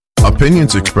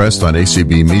opinions expressed on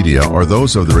ACB Media are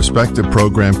those of the respective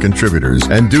program contributors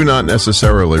and do not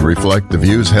necessarily reflect the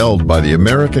views held by the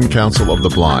American Council of the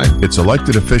Blind, its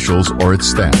elected officials, or its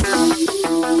staff.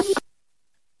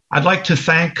 I'd like to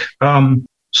thank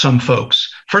some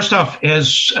folks. First off,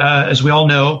 as we all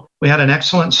know, we had an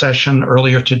excellent session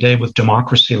earlier today with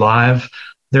Democracy Live.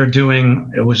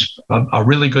 It was a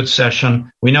really good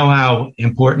session. We know how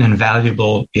important and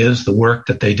valuable is the work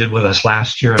that they did with us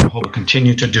last year and hope to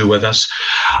continue to do with us.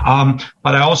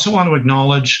 But I also want to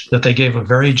acknowledge that they gave a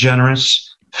very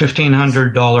generous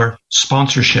 $1,500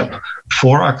 sponsorship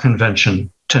for our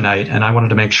convention tonight. And I wanted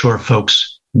to make sure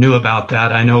folks knew about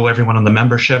that. I know everyone on the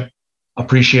membership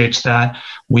appreciates that.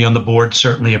 We on the board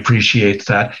certainly appreciate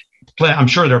that. I'm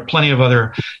sure there are plenty of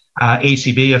other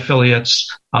ACB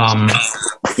affiliates,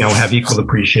 have equal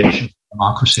appreciation for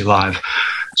Democracy Live.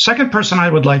 Second person I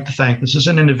would like to thank, this is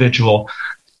an individual.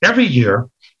 Every year,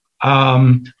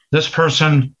 this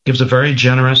person gives a very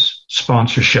generous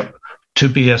sponsorship to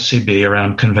BSCB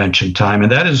around convention time,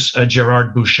 and that is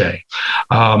Gerard Boucher.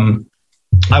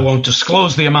 I won't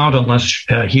disclose the amount unless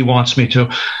he wants me to,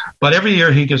 but every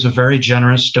year he gives a very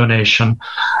generous donation,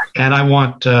 and I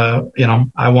want to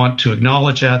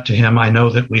acknowledge that to him. I know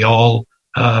that we all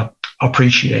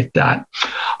appreciate that.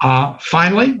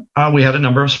 Finally, we had a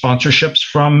number of sponsorships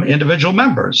from individual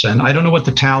members, and I don't know what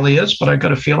the tally is, but I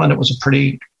got a feeling it was a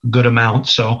pretty good amount.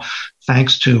 So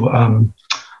thanks to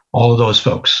all of those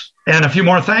folks. And a few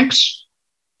more thanks.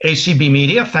 ACB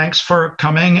Media, thanks for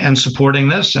coming and supporting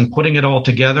this and putting it all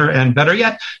together, and better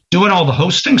yet, doing all the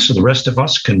hosting so the rest of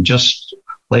us can just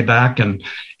lay back and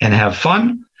have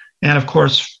fun. And of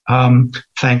course,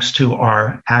 thanks to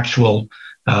our actual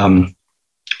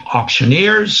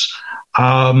auctioneers,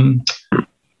 Brian,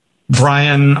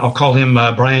 I'll call him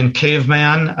Brian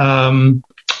Caveman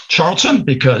Charlton,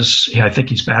 because I think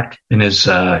he's back in his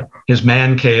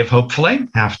man cave, hopefully,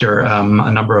 after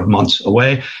a number of months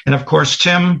away. And of course,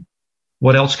 Tim,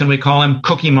 what else can we call him?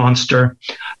 Cookie Monster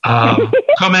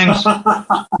Cummings,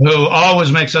 who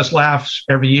always makes us laugh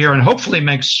every year and hopefully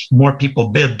makes more people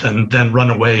bid than run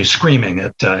away screaming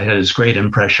at his great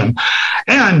impression.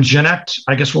 And Jeanette,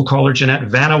 I guess we'll call her Jeanette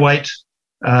Vanawhite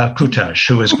Kutash,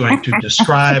 who is going to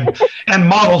describe and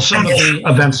model some of the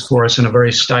events for us in a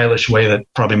very stylish way that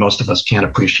probably most of us can't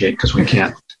appreciate because we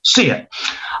can't see it.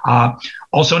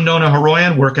 Also, Nona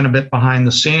Haroyan working a bit behind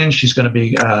the scenes. She's going to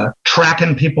be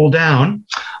tracking people down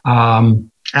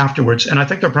afterwards. And I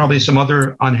think there are probably some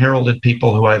other unheralded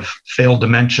people who I've failed to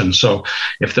mention. So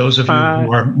if those of you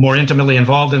who are more intimately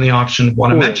involved in the auction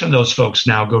want to mention those folks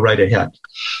now, go right ahead.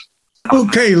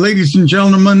 Okay, ladies and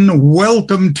gentlemen,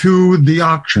 welcome to the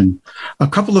auction. A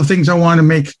couple of things I want to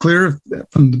make clear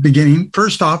from the beginning.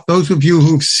 First off, those of you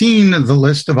who've seen the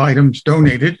list of items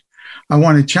donated, I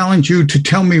want to challenge you to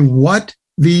tell me what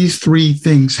these three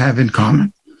things have in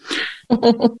common.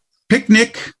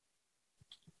 Picnic,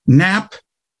 Knapp,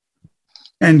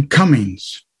 and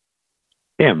Cummings.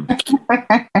 Him.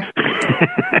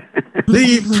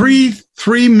 The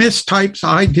three mistypes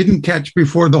I didn't catch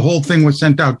before the whole thing was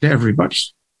sent out to everybody.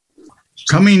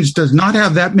 Cummings does not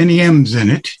have that many M's in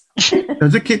it.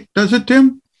 Does it,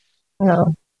 Tim?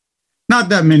 No. Not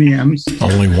that many M's.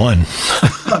 Only one.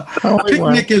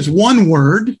 Picnic is one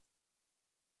word.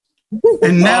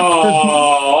 And Knapp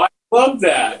I love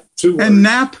that. Two words. And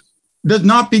Knapp does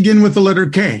not begin with the letter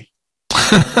K.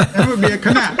 That would be a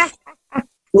Knapp.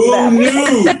 Who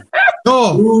knew?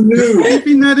 So,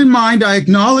 keeping that in mind, I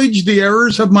acknowledge the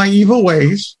errors of my evil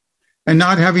ways and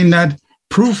not having that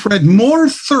proofread more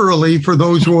thoroughly for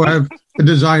those who have a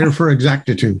desire for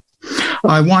exactitude.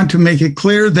 I want to make it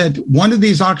clear that one of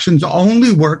these auctions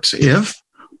only works if,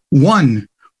 one,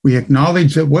 we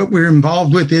acknowledge that what we're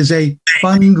involved with is a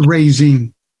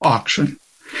fundraising auction.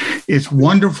 It's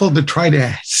wonderful to try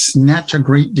to snatch a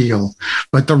great deal,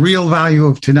 but the real value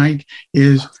of tonight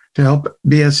is to help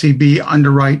BSCB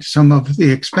underwrite some of the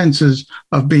expenses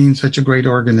of being such a great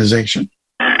organization.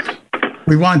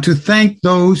 We want to thank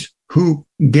those who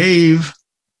gave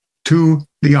to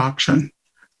the auction.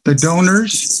 The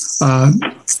donors,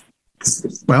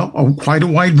 quite a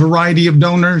wide variety of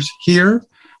donors here,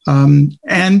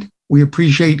 and we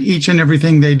appreciate each and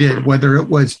everything they did, whether it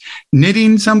was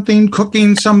knitting something,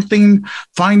 cooking something,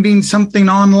 finding something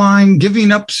online, giving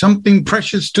up something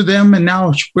precious to them, and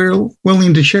now we're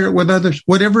willing to share it with others.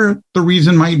 Whatever the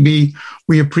reason might be,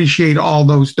 we appreciate all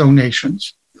those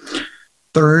donations.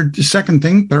 Third,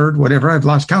 whatever, I've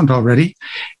lost count already,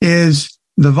 is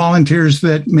the volunteers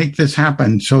that make this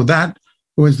happen. So that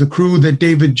was the crew that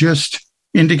David just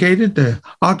indicated, the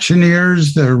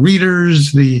auctioneers, the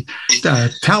readers, the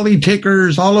tally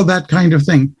takers, all of that kind of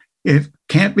thing. It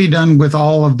can't be done with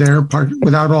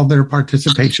without all their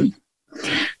participation.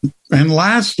 And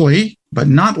lastly, but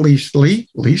not leastly,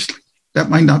 that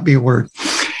might not be a word,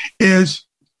 is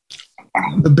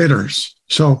the bidders.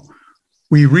 So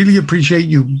we really appreciate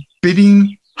you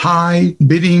bidding high,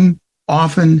 bidding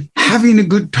often, having a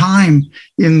good time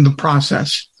in the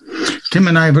process. Tim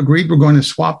and I have agreed we're going to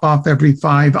swap off every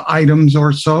 5 items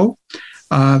or so.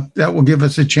 That will give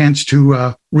us a chance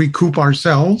to recoup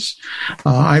ourselves.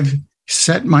 I've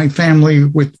set my family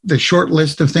with the short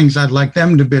list of things I'd like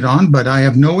them to bid on, but I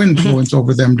have no influence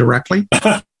over them directly.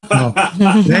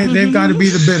 They've got to be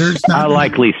the bidders. A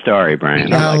likely story,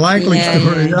 Brian. A likely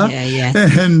story. Yeah.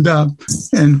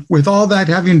 And with all that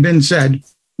having been said,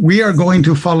 we are going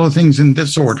to follow things in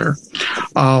this order.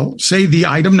 I'll say the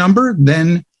item number,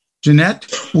 then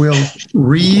Jeanette will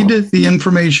read the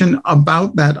information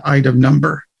about that item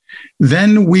number.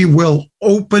 Then we will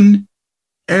open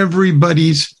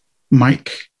everybody's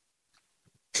mic.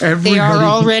 They are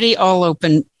already all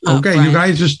open. Okay, Brian. You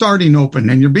guys are starting open,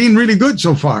 and you're being really good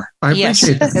so far. I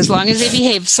appreciate it. As long as they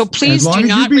behave. So please do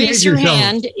not raise your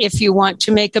hand if you want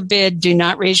to make a bid. Do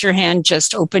not raise your hand.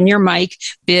 Just open your mic,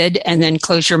 bid, and then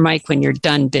close your mic when you're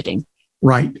done bidding.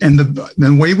 Right. And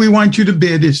the way we want you to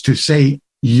bid is to say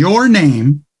your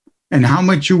name and how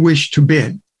much you wish to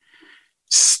bid.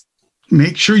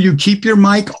 Make sure you keep your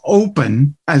mic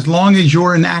open as long as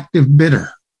you're an active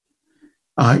bidder.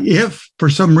 If for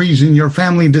some reason your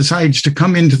family decides to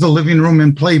come into the living room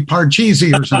and play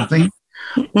Parcheesi or something,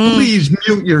 please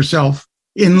mute yourself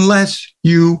unless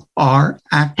you are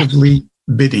actively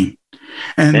bidding.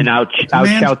 And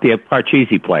outshout the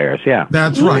Parcheesi players, yeah.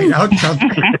 That's right.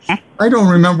 I don't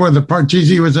remember whether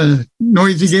Parcheesi was a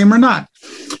noisy game or not.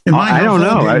 I don't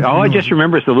know. All I just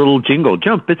remember is the little jingle.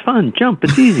 Jump, it's fun. Jump,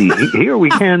 it's easy. Here we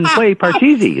can play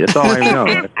Parcheesi. That's all I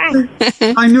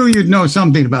know. I knew you'd know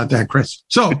something about that, Chris.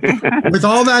 So with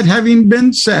all that having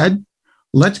been said,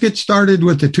 let's get started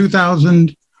with the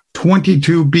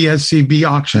 2022 BSCB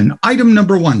auction. Item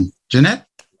number 1, Jeanette.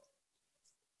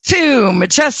 2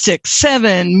 Majestic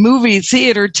 7 movie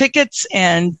theater tickets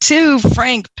and 2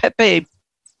 Frank Pepe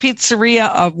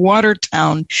Pizzeria of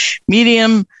Watertown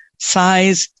medium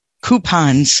size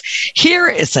coupons. Here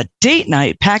is a date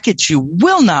night package you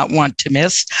will not want to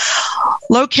miss.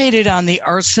 Located on the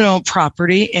Arsenal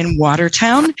property in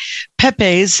Watertown,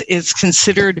 Pepe's is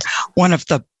considered one of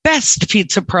the best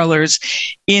pizza parlors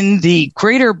in the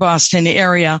greater Boston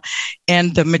area,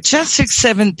 and the Majestic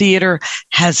 7 Theater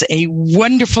has a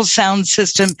wonderful sound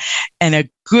system and a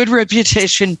good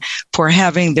reputation for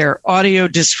having their audio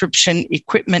description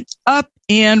equipment up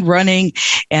and running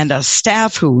and a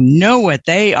staff who know what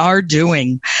they are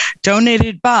doing.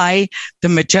 Donated by the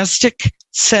Majestic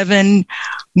 7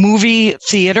 Movie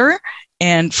Theater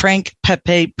and Frank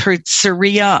Pepe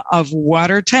Pizzeria of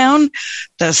Watertown.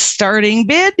 The starting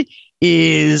bid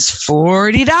is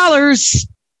 $40.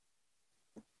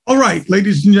 All right,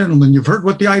 ladies and gentlemen, you've heard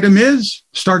what the item is.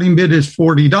 Starting bid is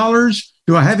 $40.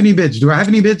 Do I have any bids? Do I have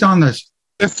any bids on this?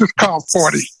 This is called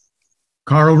 40.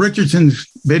 Carl Richardson's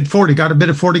bid 40. Got a bid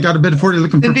of 40. Got a bid of 40.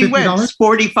 Looking for $50. Cindy Wentz,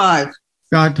 45.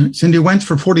 Got Cindy Wentz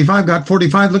for 45. Got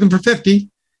 45. Looking for 50.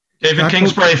 David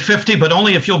Kingsbury 50, but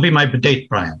only if you'll be my date,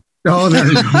 Brian. Oh, there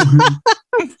you go.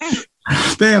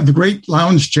 They have the great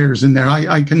lounge chairs in there.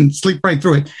 I can sleep right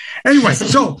through it. Anyway,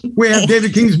 so we have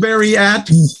David Kingsbury at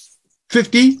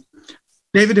 50.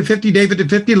 David at 50. David at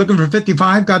 50. Looking for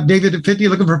 55. Got David at 50.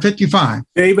 Looking for 55.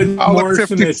 David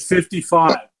Morrison at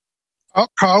 55.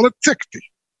 I'll call it 60.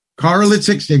 Carl at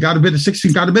 60. Got a bid of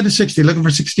 60. Got a bid of 60. Looking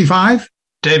for 65.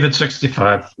 David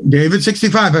 65. David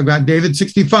 65. I've got David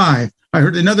 65. I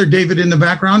heard another David in the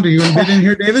background. Are you in bid in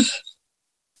here, David?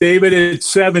 David at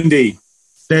 70.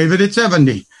 David at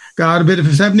 70. Got a bid of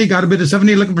 70. Got a bid of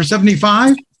 70. Looking for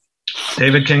 75.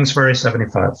 David Kingsbury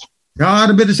 75. Got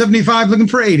a bid of 75. Looking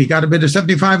for 80. Got a bid of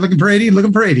 75. Looking for 80.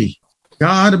 Looking for 80.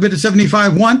 Got a bid of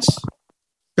 75 once.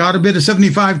 Got a bid of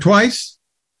 75 twice.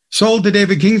 Sold to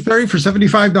David Kingsbury for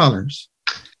 $75.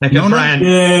 Thank you, Brian.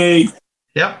 Yay.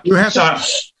 Yep. You have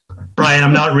Brian,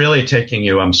 I'm not really taking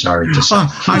you. I'm sorry to say.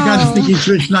 I got a sneaky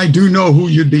suspicion I do know who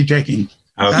you'd be taking.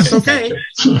 Okay. That's okay.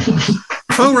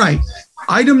 All right.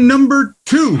 Item number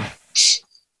 2.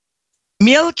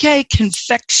 Mielke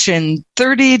Confection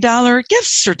 $30 gift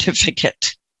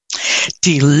certificate.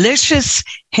 Delicious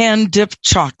hand-dipped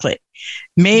chocolate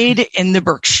made in the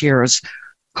Berkshires.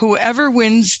 Whoever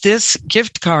wins this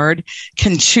gift card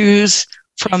can choose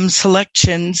from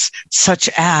selections such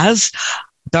as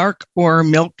dark or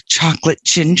milk chocolate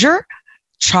ginger,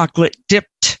 chocolate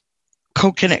dipped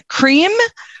coconut cream,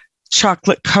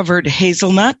 chocolate covered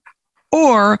hazelnut,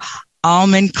 or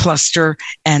almond cluster,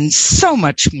 and so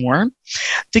much more.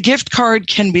 The gift card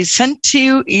can be sent to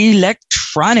you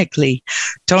electronically.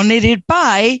 Donated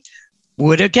by,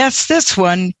 would have guessed this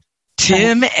one,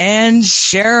 Tim and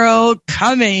Cheryl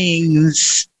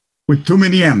Cummings. With too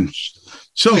many M's.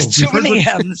 So,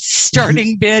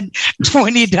 starting bid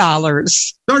 $20.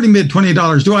 Starting bid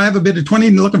 $20. Do I have a bid of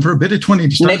 20? Looking for a bid of 20.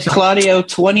 Nick Claudio,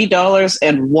 $20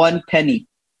 and 1 penny.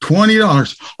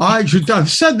 $20. I should have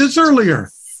said this earlier.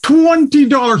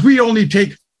 $20. We only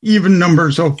take even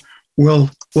numbers, so we'll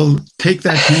take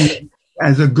that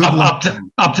as a good up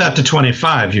that to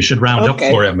 25. You should round up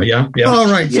for him. Yeah. All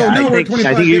right. So now I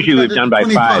think usually we've done by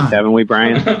 5, haven't we,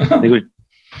 Brian?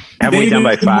 Haven't we done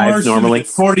by 5 normally?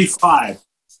 45.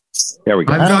 There we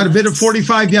go. I've got a bid of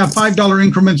 45. Yeah, $5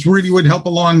 increments really would help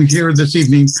along here this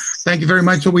evening. Thank you very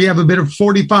much. So we have a bid of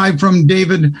 45 from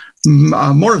David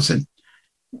Morrison.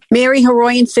 Mary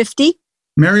Heroyan, 50.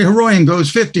 Mary Heroyan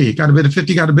goes 50. Got a bid of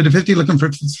 50, got a bid of 50, looking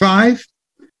for 55.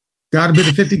 Got a bid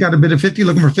of 50, got a bid of 50,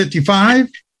 looking for 55.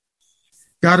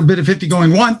 Got a bid of 50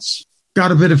 going once.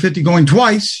 Got a bid of 50 going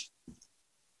twice.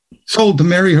 Sold to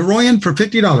Mary Heroyan for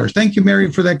 $50. Thank you,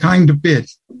 Mary, for that kind of bid.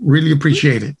 Really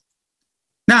appreciate it.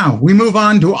 Now, we move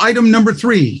on to item number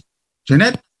 3.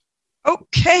 Jeanette?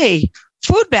 Okay.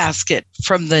 Food basket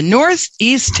from the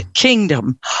Northeast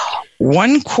Kingdom.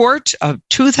 1 quart of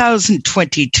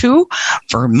 2022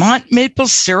 Vermont maple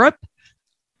syrup.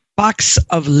 Box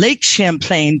of Lake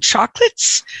Champlain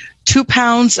chocolates. 2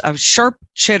 pounds of sharp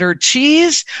cheddar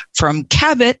cheese from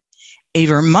Cabot, a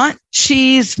Vermont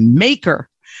cheese maker.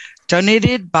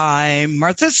 Donated by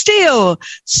Martha Steele.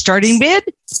 Starting bid,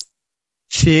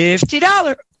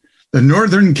 $50. The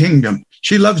Northern Kingdom.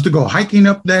 She loves to go hiking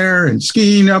up there and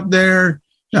skiing up there.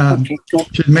 She's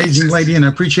an amazing lady, and I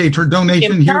appreciate her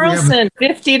donation. Kim Charlson,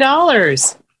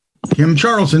 $50. Kim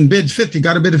Charlson bids 50.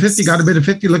 Got a bid of 50. Got a bid of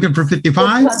 50. Looking for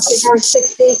 55.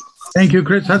 60. Thank you,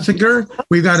 Chris Hutzinger.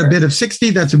 We got a bid of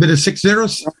 60. That's a bid of 60.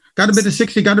 Got a bid of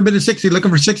 60. Got a bid of 60.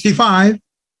 Looking for 65.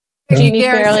 Jeannie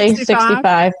Fairley,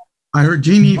 65. I heard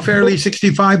Jeannie Fairley,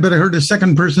 65, but I heard a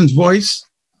second person's voice.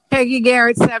 Peggy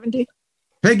Garrett, 70.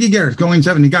 Peggy Garrett going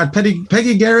 70. Got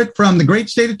Peggy Garrett from the great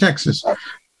state of Texas.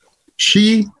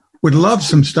 She would love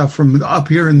some stuff from up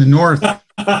here in the north. Chris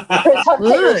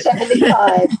Hunsinger,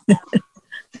 75.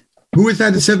 Who is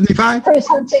that at 75? Chris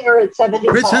Hunsinger at 75.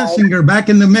 Chris Hunsinger back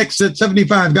in the mix at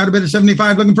 75. Got a bit of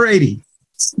 75, looking for 80.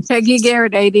 Peggy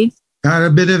Garrett, 80. Got a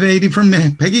bit of 80 from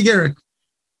Peggy Garrett.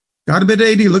 Got a bit of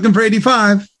 80, looking for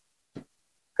 85.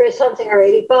 Chris Hunsinger,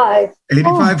 85.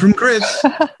 85 from Chris.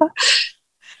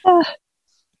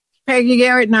 Peggy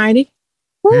Garrett, 90.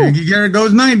 Peggy Garrett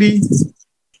goes 90.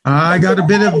 I got a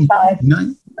bit of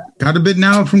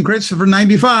now from Chris for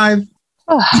 95.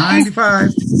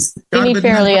 95. Jeannie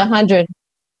Fairley, 100.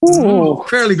 Ooh.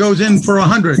 Fairley goes in for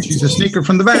 100. She's a sneaker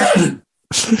from the back.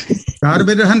 Got a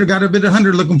bit of 100. Got a bit of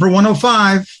 100. Looking for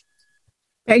 105.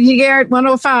 Peggy Garrett,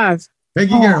 105.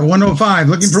 Peggy Garrett, 105.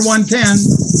 Looking for 110.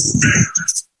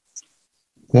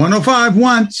 105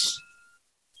 once.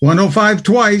 105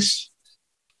 twice.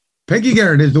 Peggy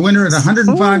Garrett is the winner at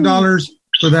 $105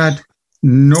 for that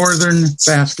Northern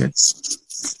basket.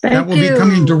 That will be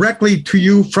coming directly to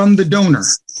you from the donor.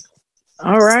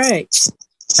 All right.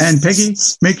 And Peggy,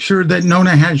 make sure that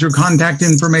Nona has your contact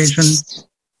information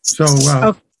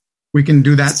so we can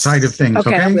do that side of things.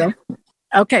 Okay, I will.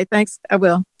 Okay, thanks. I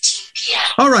will.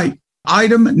 All right.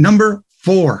 Item number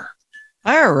 4.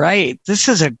 All right. This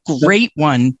is a great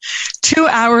one. 2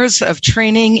 hours of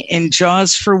training in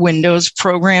JAWS for Windows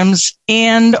programs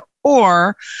and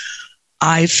or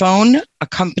iPhone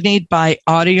accompanied by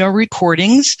audio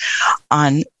recordings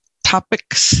on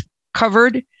topics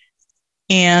covered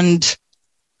and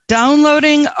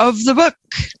downloading of the book,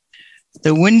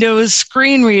 the Windows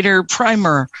Screen Reader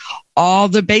Primer, all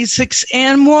the basics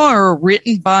and more,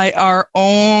 written by our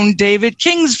own David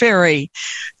Kingsbury,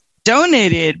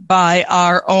 donated by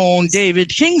our own David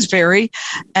Kingsbury,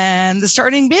 and the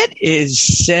starting bid is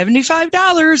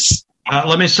 $75.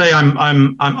 Let me say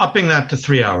I'm upping that to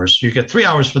 3 hours. You get 3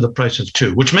 hours for the price of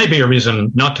 2, which may be a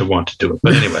reason not to want to do it.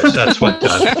 But anyways, that's what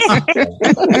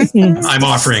I'm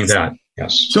offering that.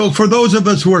 Yes. So for those of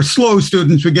us who are slow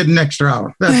students, we get an extra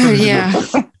hour. That's yeah.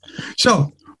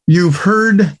 So you've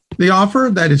heard the offer.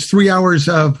 That is 3 hours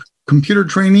of computer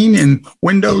training in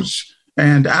Windows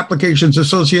and applications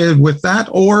associated with that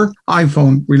or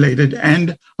iPhone related,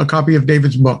 and a copy of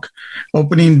David's book.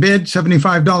 Opening bid,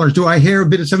 $75. Do I hear a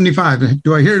bid of 75?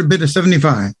 Do I hear a bid of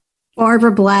 75?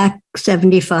 Barbara Black,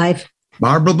 75.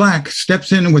 Barbara Black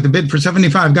steps in with a bid for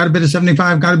 75. Got a bid of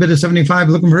 75. Got a bid of 75.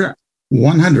 Looking for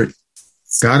 100.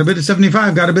 Got a bid of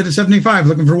 75. Got a bid of 75.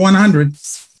 Looking for 100.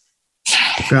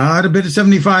 Got a bid of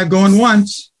 75 going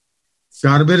once.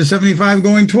 Got a bid of 75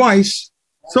 going twice.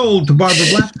 Sold to Barbara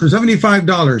Black for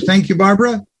 $75. Thank you,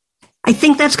 Barbara. I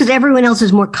think that's because everyone else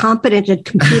is more competent at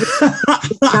computers than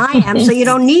I am, so you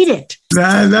don't need it.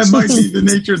 That might be the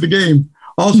nature of the game.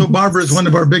 Also, Barbara is one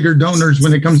of our bigger donors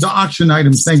when it comes to auction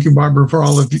items. Thank you, Barbara, for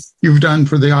all of you've done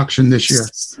for the auction this year.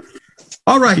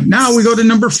 All right, now we go to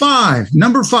number 5.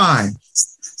 Number 5.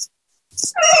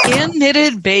 Hand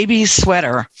knitted baby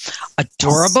sweater.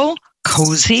 Adorable,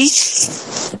 cozy,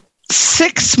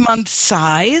 6-month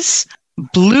size,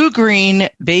 blue-green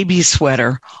baby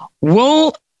sweater,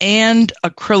 wool and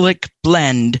acrylic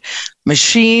blend,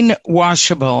 machine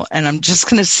washable. And I'm just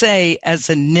going to say, as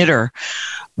a knitter,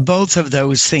 both of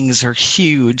those things are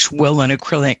huge, wool and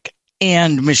acrylic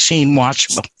and machine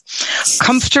washable.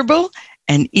 Comfortable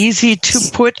and easy to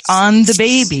put on the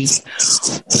baby.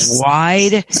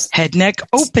 Wide head neck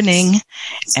opening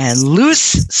and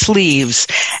loose sleeves.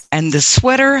 And the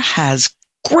sweater has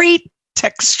great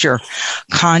texture,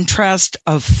 contrast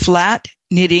of flat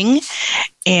knitting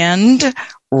and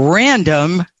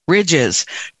random ridges.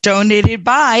 Donated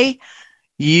by,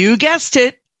 you guessed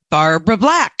it, Barbara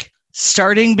Black.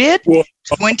 Starting bid,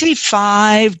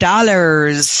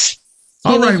 $25.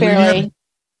 All right,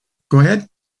 go ahead.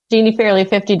 Jeannie Fairley,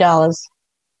 $50.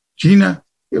 Jeannie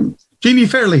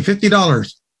Fairley,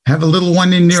 $50. Have a little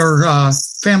one in your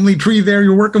family tree there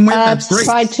you're working with? That's great.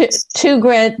 Try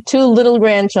two little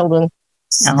grandchildren.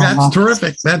 That's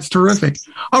terrific. That's terrific.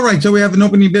 All right, so we have an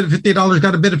opening bid of $50.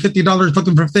 Got a bid of $50,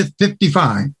 looking for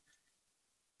 55.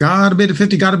 Got a bid of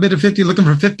 50, got a bid of 50, looking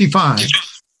for 55.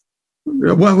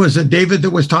 What was it, David, that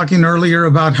was talking earlier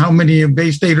about how many Bay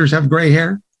Staters have gray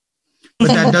hair? But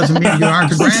that doesn't mean you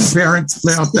aren't a grandparent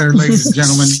out there, ladies and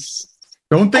gentlemen.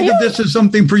 Don't think of this as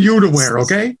something for you to wear,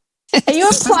 okay? Are you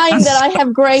implying that I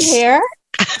have gray hair?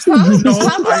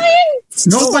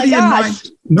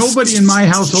 Nobody in my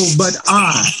household but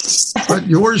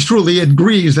yours truly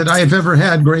agrees that I have ever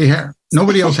had gray hair.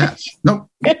 Nobody else has. Nope.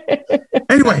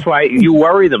 Anyway. That's why you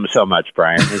worry them so much,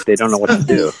 Brian, is they don't know what to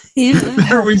do.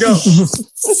 There we go.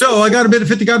 So I got a bid of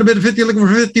 50, got a bid of 50, looking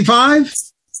for 55.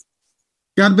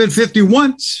 Got a bid of 50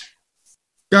 once.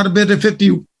 Got a bid of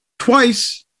 50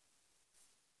 twice.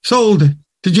 Sold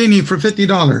to Jeannie for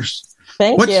 $50.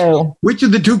 Thank you. Which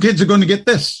of the two kids are going to get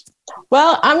this?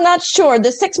 Well, I'm not sure. The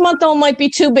 6-month-old might be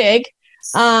too big.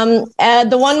 The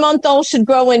 1-month-old should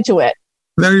grow into it.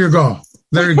 There you go.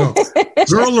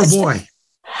 Girl or boy?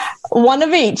 One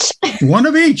of each. One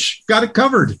of each. Got it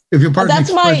covered. If you're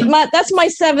that's my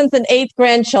 7th and 8th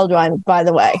grandchildren, by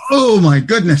the way. Oh my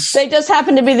goodness. They just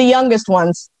happen to be the youngest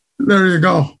ones. There you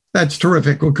go. That's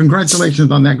terrific. Well,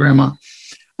 congratulations on that, Grandma.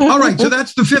 All right, so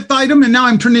that's the 5th item, and now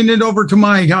I'm turning it over to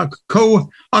my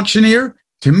co-auctioneer,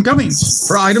 Tim Cummings,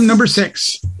 for item number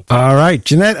 6. All right,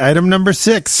 Jeanette, item number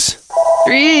 6.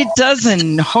 3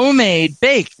 dozen homemade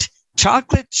baked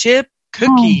chocolate chip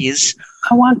cookies.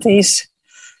 I want these.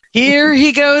 Here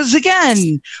he goes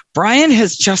again. Brian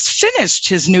has just finished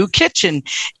his new kitchen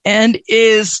and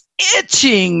is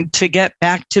itching to get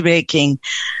back to baking.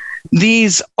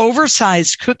 These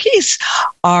oversized cookies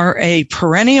are a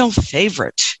perennial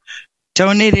favorite.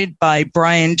 Donated by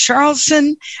Brian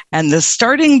Charlson, and the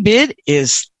starting bid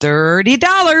is $30.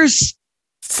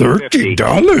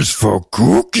 $30 for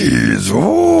cookies?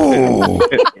 Oh,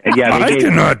 yeah, I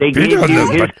cannot bid on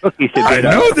them, but I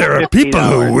know there are people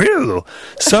who will.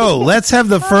 So let's have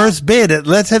the first bid.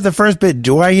 Do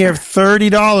I hear $30?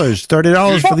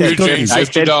 $30 for these cookies? I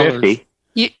said $50.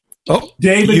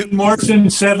 David Morrison,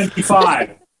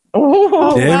 $75.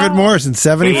 David Morrison,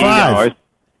 $75.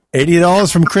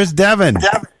 $80 from Chris Devon.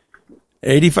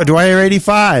 85. Do I hear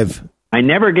 85? I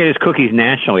never get his cookies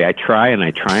nationally. I try and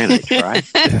I try and I try.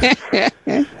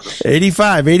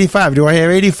 85. Do I hear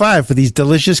 85 for these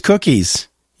delicious cookies?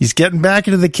 He's getting back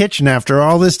into the kitchen after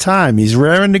all this time. He's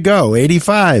raring to go.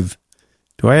 85.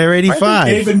 Do I hear 85?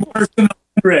 David Morrison,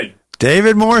 100.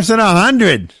 David Morrison,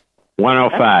 100.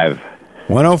 105.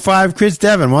 105, Chris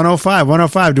Devon. 105.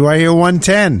 105. Do I hear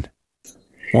 110?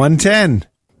 110.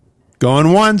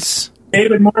 Going once.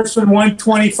 David Morrison,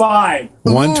 125.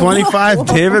 125,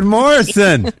 David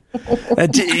Morrison.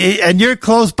 And you're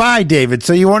close by, David,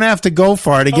 so you won't have to go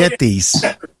far to get these.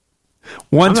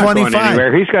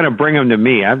 125. He's going to bring them to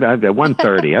me. I've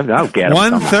 130. I'll get them.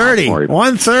 130.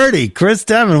 130. Chris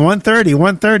Devon, 130.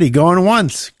 130. Going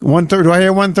once. 130. Do I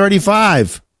hear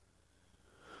 135?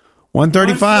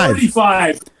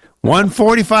 135.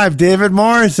 145. David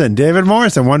Morrison.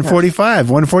 145.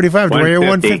 145. Do I hear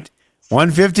 150?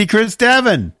 150, Chris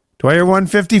Devon. Do I hear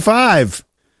 155?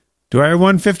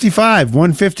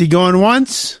 150 going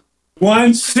once?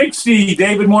 160,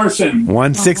 David Morrison.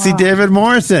 160, David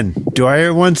Morrison. Do I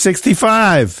hear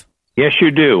 165? Yes,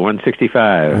 you do.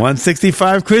 165.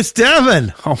 165, Chris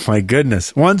Devon. Oh, my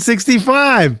goodness.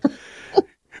 165. Do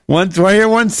I hear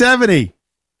 170?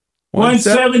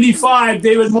 175,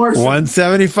 David Morrison.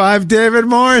 175, David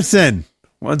Morrison.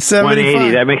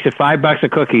 180. That makes it $5 a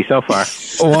cookie so far.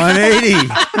 180.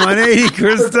 180,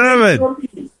 Chris Devon.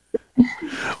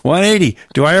 180.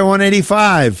 Do I hear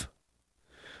 185?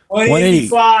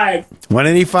 185.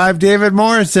 185, David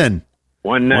Morrison.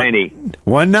 190.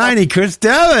 190, Chris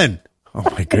Devon. Oh,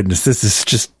 my goodness. This is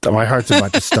just, my heart's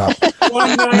about to stop.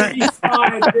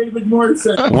 195, David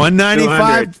Morrison.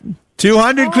 195.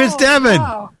 200, Chris Devon.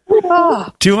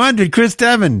 Wow. 200, Chris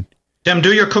Devon. Tim,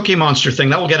 do your Cookie Monster thing.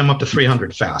 That will get him up to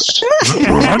 300 fast.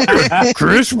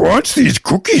 Chris wants these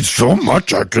cookies so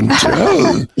much, I can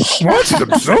tell. Wants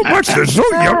them so much, they're so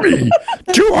yummy.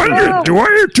 200, do I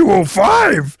hear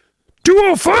 205?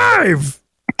 205.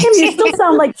 Tim, you still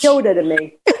sound like Yoda to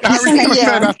me. I was going to say,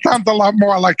 that sounds a lot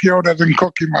more like Yoda than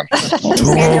Cookie Monster.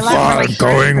 205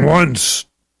 going once.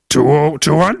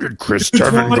 200, Chris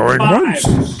Devon going once.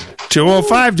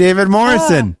 205, David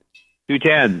Morrison.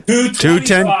 210.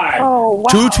 210. Oh, wow.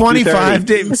 225,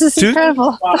 David. This is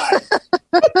incredible.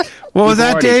 What was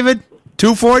that, David?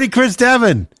 240, Chris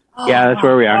Devon. Yeah, that's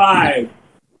where we are.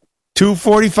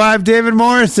 245, David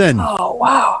Morrison. Oh,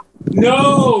 wow.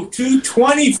 No,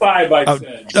 225, I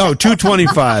said. Oh,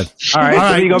 225. All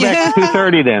right, so you go back to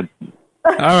 230 then.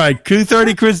 All right,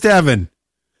 230, Chris Devon.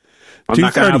 I'm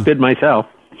not going to outbid myself.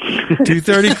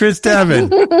 230, Chris Devon.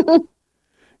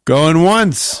 Going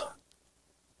once.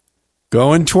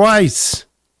 Going twice.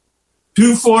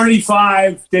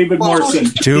 245, David Morrison.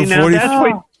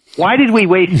 240. Why did we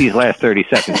waste these last 30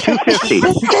 seconds? 250.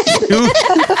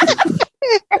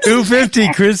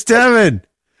 250, Chris Devon.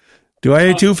 Do I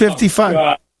hear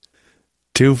 255?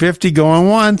 250 going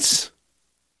once.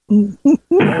 Going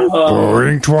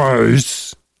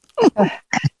twice.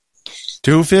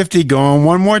 250 going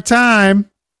one more time.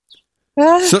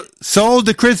 Sold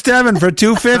to Chris Devon for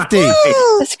 250.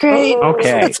 That's great.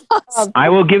 Okay. That's awesome. I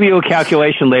will give you a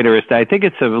calculation later. I think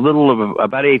it's a little of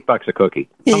about $8 a cookie.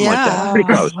 Something like that. Pretty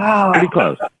close. Wow. Pretty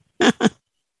close.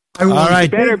 All right.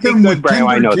 Better be good, Brian.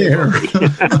 I know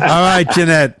that. All right,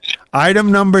 Jeanette.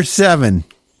 Item number 7.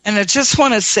 And I just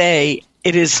want to say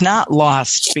it is not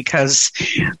lost because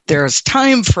there's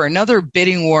time for another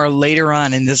bidding war later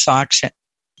on in this auction.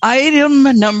 Item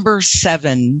number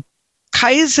 7,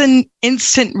 Kaizen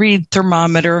Instant Read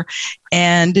Thermometer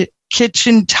and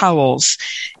Kitchen Towels.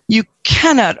 You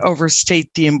cannot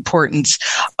overstate the importance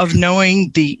of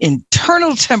knowing the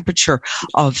internal temperature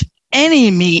of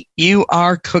any meat you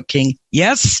are cooking.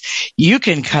 Yes, you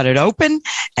can cut it open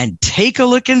and take a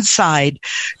look inside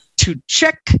to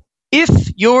check if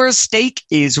your steak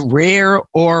is rare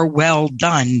or well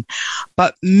done.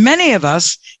 But many of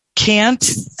us can't,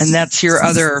 and that's your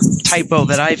other typo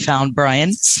that I found,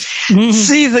 Brian,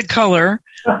 see the color,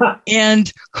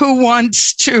 and who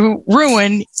wants to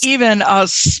ruin even a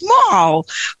small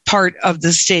part of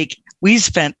the steak we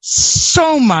spent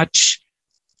so much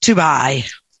to buy.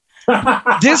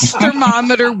 This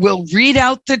thermometer will read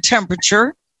out the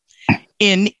temperature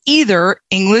in either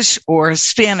English or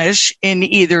Spanish, in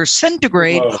either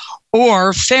centigrade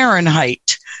or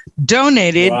Fahrenheit.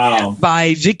 Donated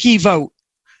by Vicky Vogt.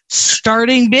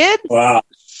 Starting bid,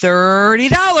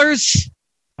 $30.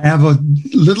 I have a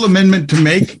little amendment to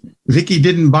make. Vicky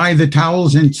didn't buy the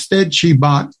towels. Instead, she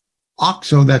bought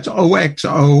OXO, that's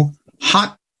OXO,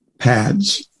 hot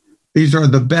pads. These are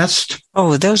the best.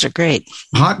 Oh, those are great.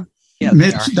 Hot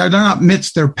mitts. They're not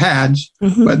mitts, they're pads,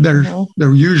 but they're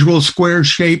their usual square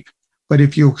shape. But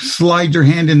if you slide your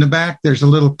hand in the back, there's a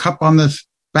little cup on the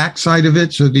back side of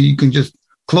it so that you can just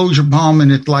close your palm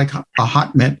and it's like a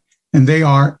hot mitt. And they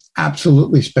are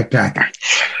absolutely spectacular.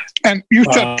 And you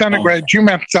said centigrade, you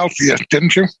meant Celsius,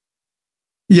 didn't you?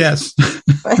 Yes.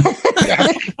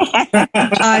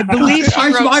 I believe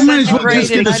I might as well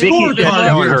just get a scorecard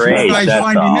here for you guys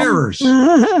finding errors.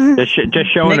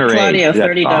 Just showing her Claudio, age.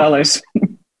 $30.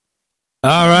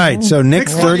 All right, so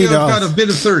Nick's $30. Got a bid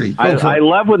of 30. I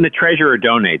love when the treasurer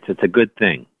donates. It's a good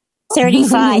thing.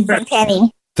 35 from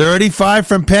Penny. 35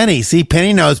 from Penny. See,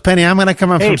 Penny knows. Penny, I'm going to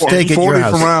come up from steak at your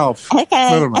house. 40 from Ralph.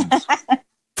 Okay.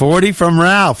 40 from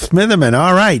Ralph Smitherman.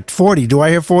 All right, 40. Do I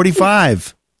hear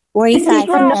 45? 45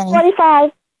 from Penny.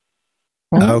 45.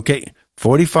 Okay,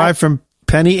 45 from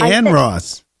Penny and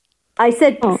Ross. I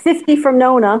said 50 from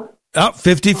Nona. Oh,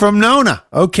 50 from Nona.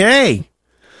 Okay.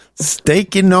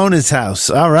 Steak in Nona's house.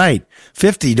 All right.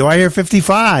 50. Do I hear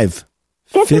 55?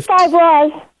 55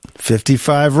 Ross.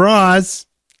 55 Ross.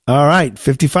 All right,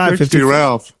 55. 60,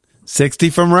 Ralph. 60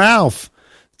 from Ralph.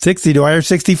 60, do I hear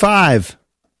 65?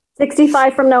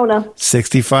 65 from Nona.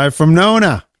 65 from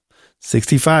Nona.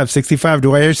 65,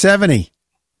 do I hear 70?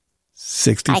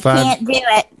 65. I can't do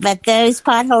it, but those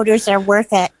potholders are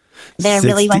worth it. They're 60,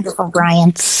 really wonderful,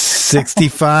 Brian.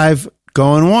 65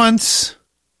 going once.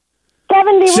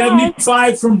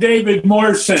 75 from David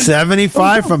Morrison.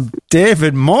 75 from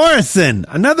David Morrison,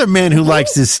 another man who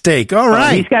likes his steak. All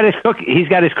right, he's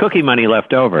got his cookie money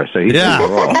left over, so he's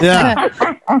yeah.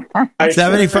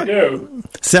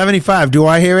 75. Do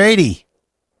I hear 80?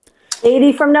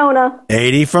 80 from Nona.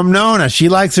 80 from Nona. She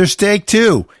likes her steak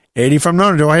too. 80 from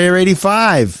Nona. Do I hear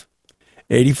 85?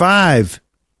 85.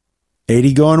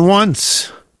 80 going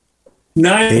once.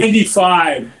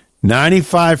 95.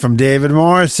 95 from David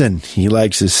Morrison. He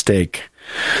likes his steak.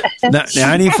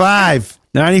 95.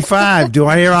 95. Do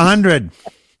I hear 100?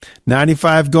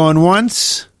 95 going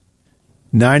once.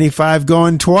 95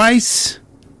 going twice.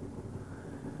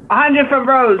 100 from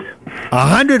Rose.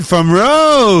 100 from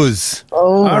Rose.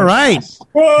 Oh, all right.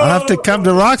 I'll have to come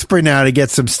to Roxbury now to get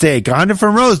some steak. 100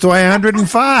 from Rose. Do I hear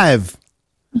 105?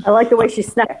 I like the way she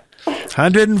snapped.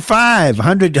 105.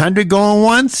 100 going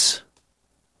once.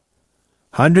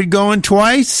 100 going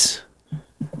twice.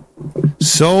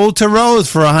 Sold to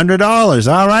Rose for $100.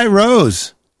 All right,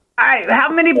 Rose. All right. How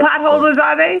many potholders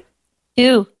are they?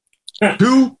 2.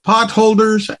 2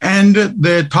 potholders and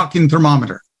the talking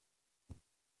thermometer.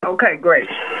 Okay, great.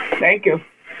 Thank you.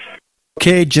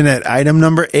 Okay, Jeanette, item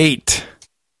number 8.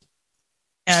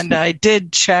 And I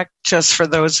did check, just for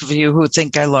those of you who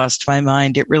think I lost my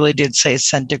mind, it really did say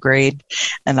centigrade.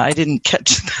 And I didn't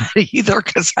catch that either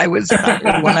because I was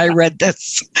tired when I read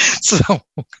this. So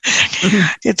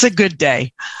it's a good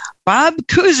day. Bob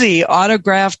Cousy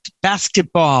autographed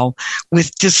basketball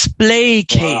with display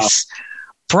case. Wow.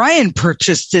 Brian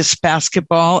purchased this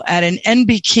basketball at an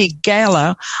NBK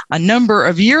gala a number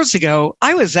of years ago.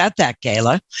 I was at that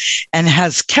gala and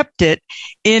has kept it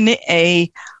in a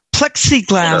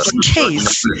plexiglass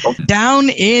case down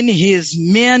in his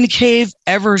man cave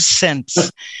ever since.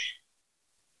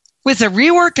 With a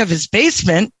rework of his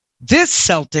basement, this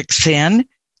Celtics fan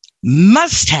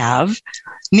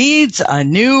needs a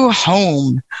new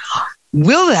home.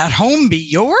 Will that home be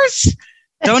yours?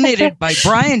 Donated by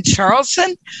Brian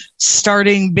Charlson.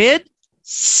 Starting bid,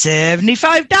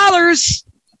 $75.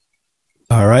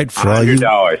 All right, for all you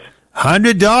 $100.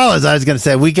 $100. I was going to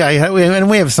say we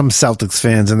have some Celtics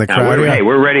fans in the crowd.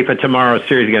 We're ready for tomorrow's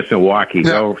series against Milwaukee.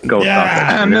 Yeah. Go!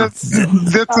 Yeah. And this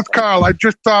is Carl. I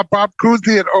just saw Bob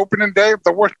Cousy at opening day of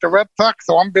the Worcester Red Sox,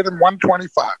 so I'm bidding $125.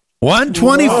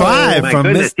 $125 from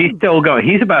goodness, he's still going.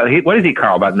 He's about what is he,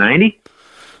 Carl? About 90?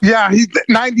 Yeah, he's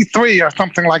 93 or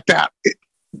something like that.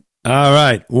 All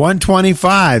right,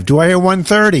 $125. Do I hear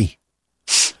 $130?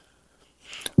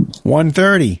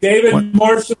 $130. David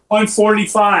Morrison,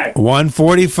 $145.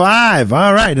 $145.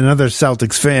 All right, another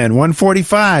Celtics fan.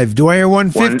 $145. Do I hear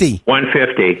 $150?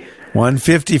 $150.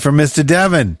 $150 from Mr.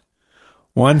 Devon.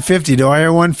 $150. Do I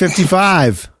hear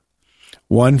 $155?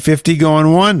 $150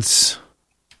 going once.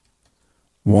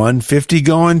 $150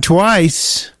 going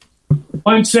twice.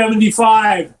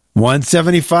 $175.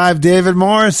 $175, David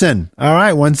Morrison. All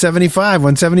right, $175.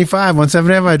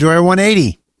 $175. Do I hear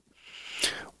 $180?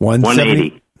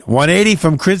 $180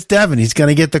 from Chris Devon. He's going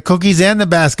to get the cookies and the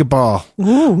basketball.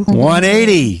 Ooh.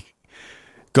 $180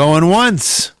 going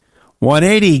once.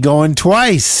 $180 going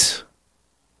twice.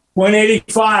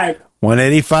 $185.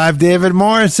 $185, David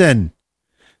Morrison.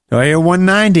 Do I hear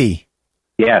 $190?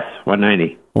 Yes,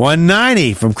 $190.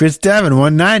 $190 from Chris Devon.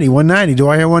 $190. Do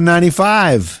I hear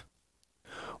 $195?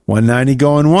 $190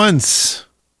 going once.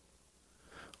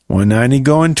 $190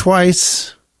 going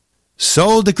twice.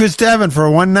 Sold to Chris Devon for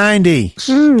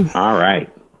 $190. All right.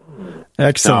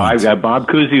 Excellent. No, I've got Bob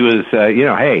Cousy was,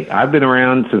 hey, I've been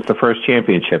around since the first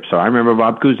championship, so I remember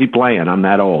Bob Cousy playing. I'm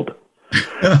that old.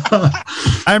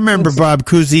 I remember Bob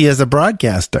Cousy as a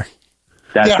broadcaster.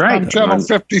 That's right. On Channel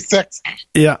 56.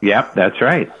 Yeah. Yep, that's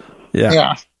right.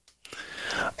 Yeah.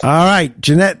 All right,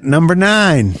 Jeanette, number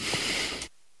 9.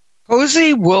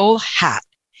 Cozy wool hat,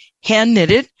 hand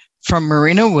knitted from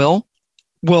merino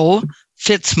wool,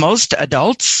 fits most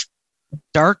adults,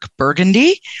 dark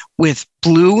burgundy with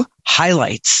blue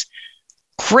highlights.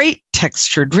 Great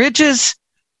textured ridges,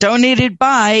 donated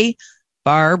by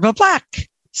Barbara Black.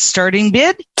 Starting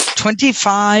bid,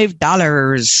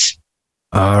 $25.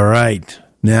 All right.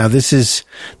 Now this is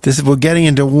we're getting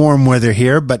into warm weather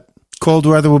here, but cold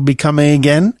weather will be coming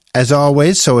again, as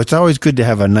always, so it's always good to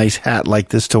have a nice hat like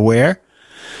this to wear.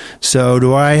 So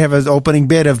do I have an opening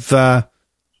bid of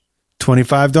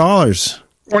 $25?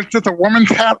 Was this a woman's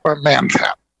hat or a man's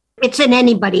hat? It's an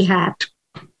anybody hat.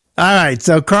 All right,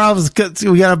 so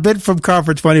we got a bid from Carl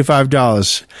for $25.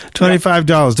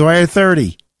 $25. Do I hear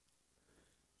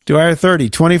 30?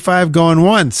 25 going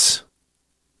once.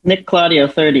 Nick Claudio,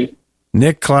 30.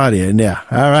 Nick Claudia, yeah.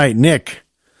 All right, Nick.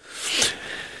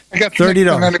 I got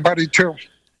 $30. on anybody too.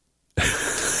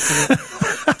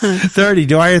 30.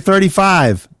 Do I hear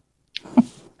 35?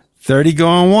 30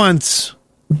 going once.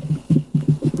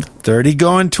 30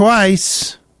 going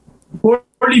twice.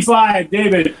 45,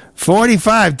 David.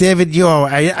 45, David.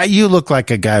 You look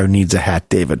like a guy who needs a hat,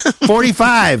 David.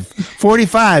 45.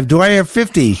 45. Do I hear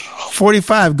 50?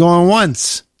 45 going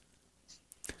once.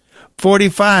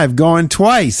 45 going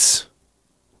twice.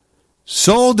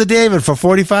 Sold to David for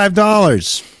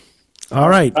 $45. All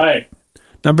right.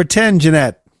 Number 10,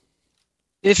 Jeanette.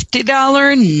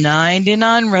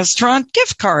 $50.99 restaurant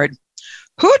gift card.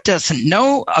 Who doesn't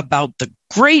know about the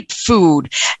great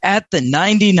food at the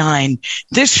 99?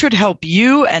 This should help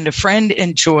you and a friend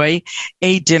enjoy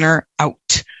a dinner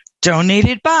out.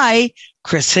 Donated by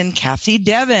Chris and Kathy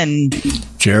Devon.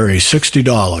 Jerry,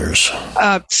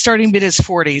 $60. Starting bid is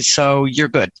 40, so you're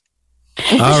good.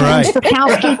 All right.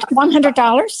 Strakowski,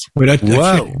 $100. Wait, I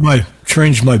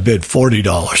changed my bid,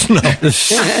 $40. No.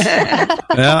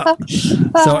 Yeah.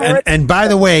 So, and by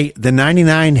the way, the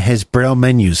 99 has Braille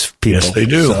menus, people. Yes, they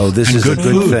do. So this is a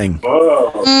good thing.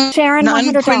 Sharon,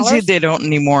 $100. Quincy, they don't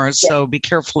anymore, so be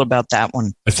careful about that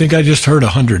one. I think I just heard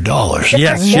 $100.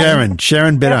 Yes,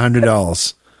 Sharon bid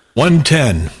 $100.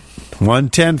 110.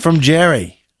 110 from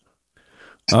Jerry.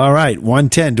 All right,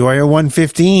 110. Do I hear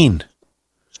 115?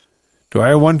 Do I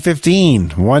hear 115?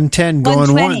 110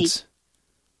 going once.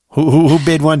 Who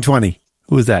bid 120?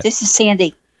 Who is that? This is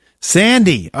Sandy.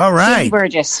 Sandy. All right. Sandy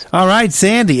Burgess. All right,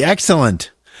 Sandy.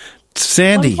 Excellent.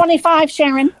 Sandy. 125,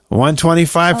 Sharon.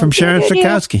 125 from Sharon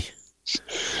Strakowski.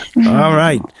 All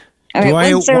right. All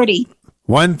right, 130.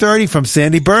 130 from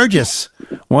Sandy Burgess.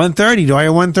 130. Do I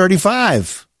hear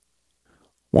 135?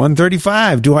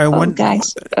 135. Do I hear one?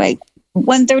 Guys. All right.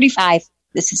 135.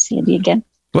 This is Sandy again.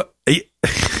 What?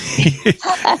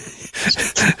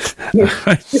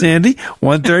 Sandy,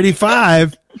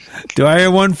 135. Do I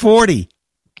hear 140?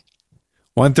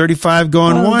 135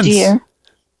 going once. Dear.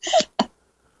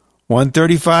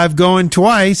 135 going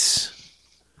twice.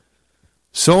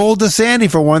 Sold to Sandy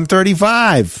for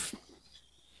 135.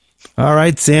 All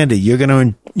right, Sandy, you're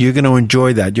gonna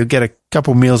enjoy that. You'll get a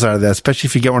couple meals out of that, especially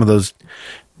if you get one of those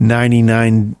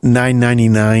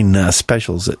 $9.99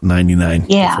 specials at 99.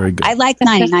 Yeah, very good. I like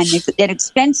 99. It's an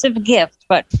expensive gift,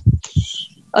 but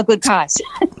a good cause.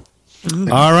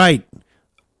 All right,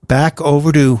 back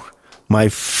over to my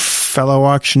fellow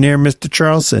auctioneer, Mr.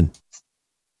 Charlson.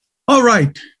 All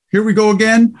right, here we go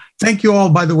again. Thank you all,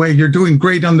 by the way. You're doing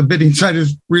great on the bidding side. I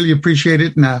really appreciate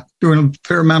it. And doing a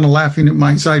fair amount of laughing at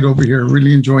my side over here.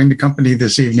 Really enjoying the company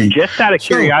this evening. Just out of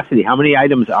curiosity, how many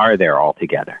items are there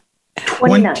altogether?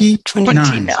 29.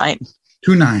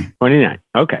 29.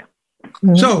 Okay.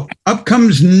 So up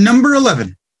comes number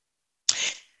 11.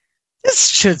 This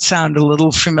should sound a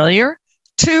little familiar.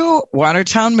 2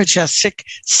 Watertown Majestic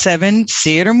 7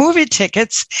 theater movie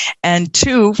tickets and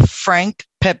 2 Frank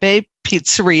Pepe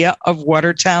Pizzeria of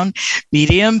Watertown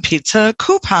medium pizza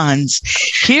coupons.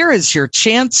 Here is your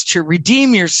chance to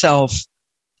redeem yourself.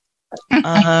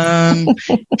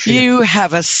 You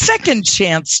have a second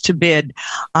chance to bid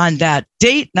on that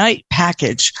date night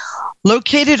package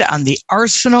located on the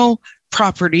Arsenal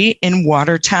property in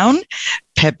Watertown.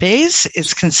 Pepe's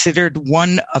is considered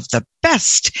one of the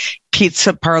best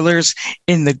pizza parlors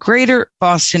in the greater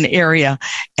Boston area,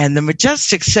 and the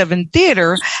Majestic 7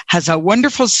 Theater has a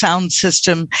wonderful sound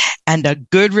system and a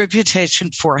good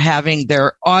reputation for having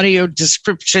their audio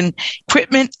description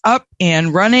equipment up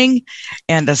and running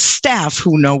and a staff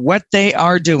who know what they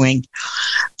are doing.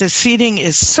 The seating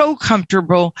is so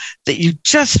comfortable that you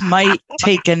just might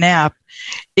take a nap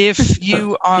if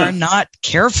you are not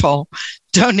careful.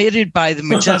 Donated by the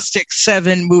Majestic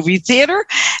 7 Movie Theater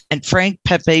and Frank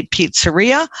Pepe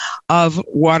Pizzeria of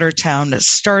Watertown.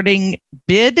 Starting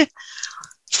bid,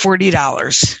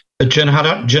 $40.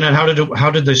 Jeanette,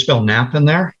 how did they spell nap in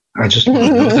there? I just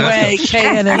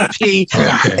KNNP.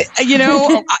 Okay. You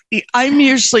know, I'm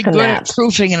usually good at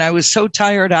proofing, and I was so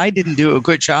tired I didn't do a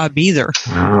good job either.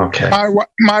 Okay.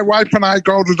 My wife and I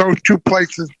go to those two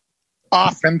places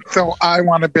often, so I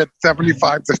want to bid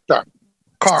 75 this time.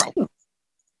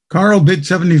 Carl bid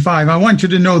 75. I want you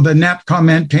to know the nap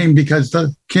comment came because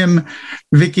Kim,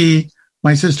 Vicky,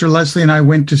 my sister Leslie, and I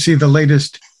went to see the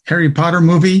latest Harry Potter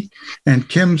movie, and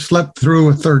Kim slept through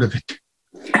a third of it.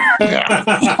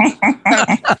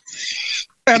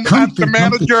 And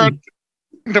the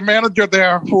The manager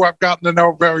there, who I've gotten to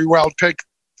know very well, takes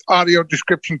audio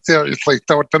description seriously,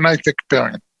 so it's a nice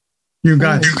experience. You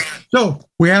got it. So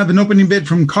we have an opening bid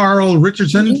from Carl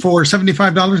Richardson for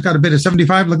 $75. Got a bid of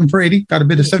 75, looking for 80. Got a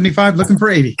bid of 75, looking for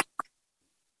 80.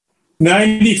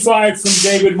 95 from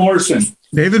David Morrison.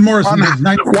 David Morrison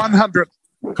bids 100.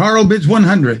 Carl bids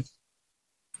 100.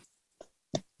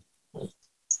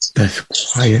 That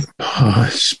quiet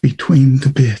pause between the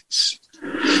bids.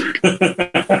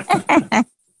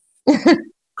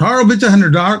 Carl bids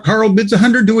 $100. Carl bids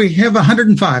 100. Do we have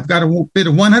 105? Got a bid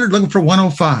of 100, looking for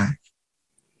 105.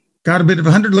 Got a bid of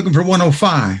 100, looking for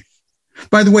 105.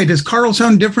 By the way, does Carl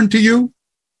sound different to you?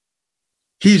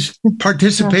 He's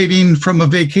participating from a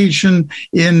vacation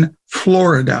in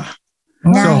Florida.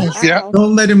 Nice. So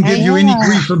don't let him give you any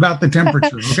grief about the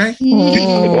temperature, okay?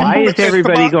 Why is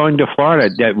everybody going to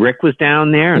Florida? Rick was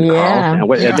down there, and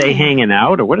Carl. Are they hanging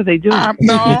out, or what are they doing?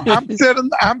 No, I'm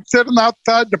sitting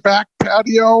outside the back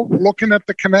patio, looking at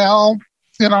the canal.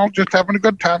 Just having a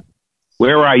good time.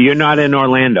 Where are you? You're not in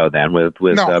Orlando then with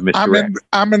Mr. Rick?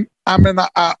 I'm in an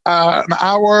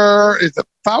hour. Is it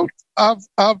south of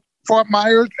Fort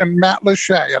Myers and Matt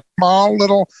Lachey, a small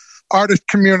little artist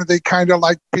community, kind of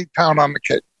like P-Town on the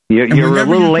Cape. You're a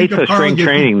little late for spring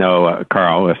training, though,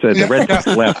 Carl. The Red Sox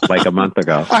left like a month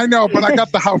ago. I know, but I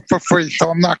got the house for free, so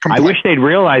I'm not complaining. I wish they'd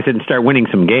realize it and start winning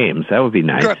some games. That would be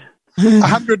nice. Good.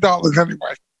 $100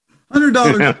 anyway.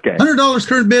 $100. Okay. $100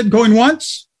 current bid. Going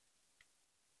once?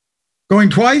 Going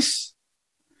twice?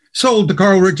 Sold to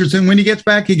Carl Richardson. When he gets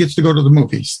back, he gets to go to the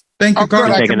movies. Thank you,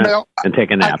 Carl. Take a nap. I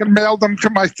can mail them to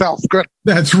myself. Good.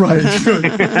 That's right. Good.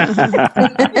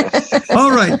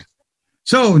 All right.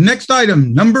 So next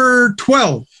item, number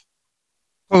 12.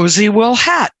 Cozy wool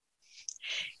hat.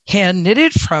 Hand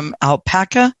knitted from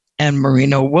alpaca and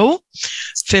merino wool.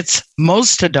 Fits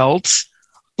most adults.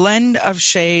 Blend of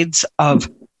shades of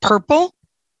purple.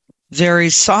 Very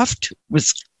soft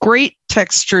with great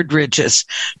textured ridges.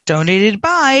 Donated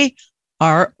by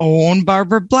our own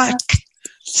Barbara Black.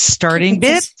 Starting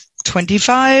bid,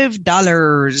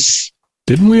 $25.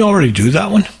 Didn't we already do that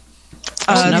one?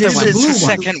 This is the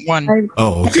second one.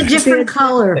 Oh, It's a okay. different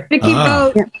color. Vicky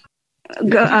Vote,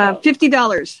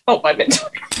 $50. Oh, my bad.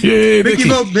 Yay, Vicky Vicky.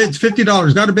 Vote bids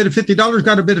 $50. Got a bid of $50.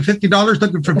 Got a bid of $50.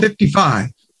 Looking for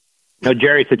 55. No,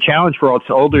 Jerry, it's a challenge for us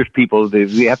older people.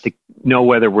 We have to know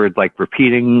whether we're like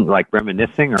repeating, like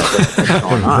reminiscing, or what's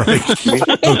going on.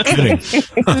 No kidding.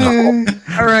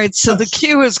 All right, so the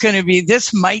cue is going to be,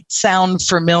 this might sound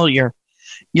familiar.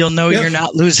 You'll know you're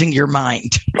not losing your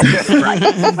mind.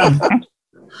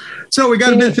 So we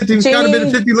got a bid of 50. Got a bid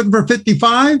of 50. Looking for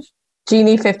 55.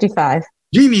 Jeannie, 55.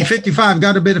 Jeannie, 55.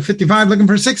 Got a bid of 55. Looking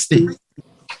for 60.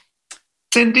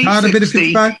 Cindy, Got a bid of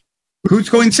 55. Who's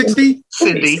going 60?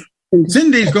 Cindy.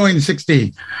 Cindy's going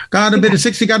 60. Got a bid of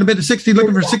 60. Got a bid of 60.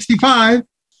 Looking for 65.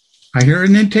 I hear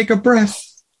an intake of breath.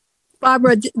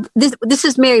 Barbara, this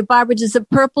is Mary. Barbara, does the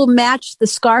purple match the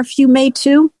scarf you made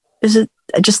too? Is it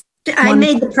just? I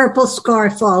made the purple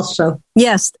scarf also.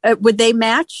 Yes. Would they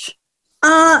match?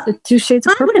 The two shades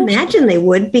of purple? I would imagine they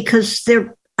would, because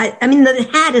they're. I mean, the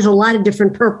hat is a lot of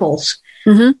different purples.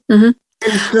 Mm-hmm.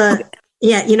 Mm-hmm.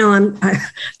 And I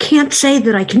can't say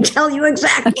that I can tell you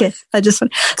exactly. Okay.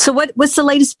 So what's the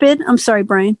latest bid? I'm sorry,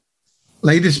 Brian.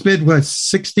 Latest bid was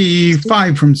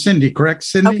 65 from Cindy, correct,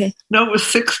 Cindy? Okay. No, it was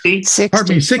 60.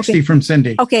 Pardon me, 60 from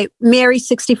Cindy. Okay. Mary,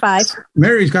 65.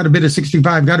 Mary's got a bid of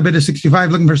 65. Got a bid of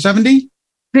 65. Looking for 70.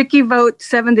 Vicky Vote,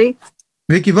 70.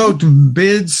 Vicky Vote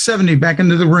bids 70. Back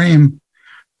into the frame.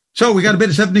 So we got a bid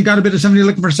of 70. Got a bid of 70.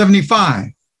 Looking for 75.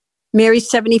 Mary,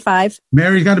 75.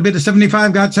 Mary's got a bid of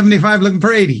 75. Got 75. Looking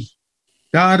for 80.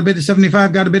 Got a bid of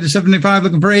 75. Got a bid of 75.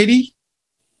 Looking for 80.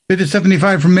 Bid of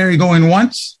 75 from Mary going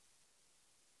once.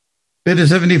 Bid of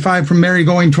 75 from Mary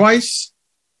going twice.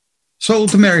 Sold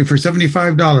to Mary for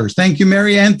 $75. Thank you,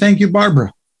 Mary, and thank you,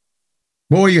 Barbara.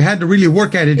 Boy, you had to really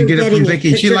work at it to get it from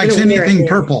Vicky. She likes anything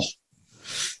purple.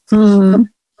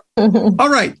 All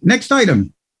right, next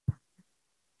item.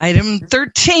 Item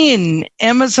 13,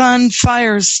 Amazon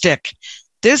Fire Stick.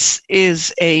 This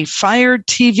is a Fire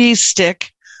TV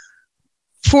Stick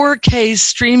 4K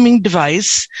streaming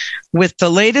device with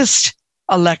the latest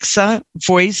Alexa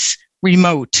voice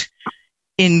remote.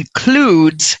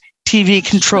 Includes TV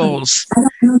controls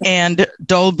and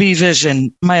Dolby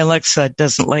Vision. My Alexa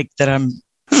doesn't like that I'm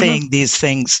saying these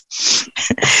things.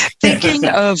 Thinking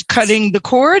of cutting the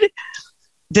cord?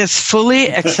 This fully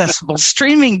accessible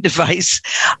streaming device,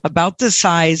 about the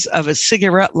size of a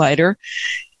cigarette lighter,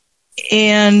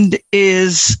 and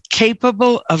is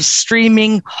capable of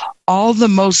streaming all the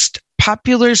most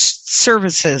popular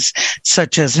services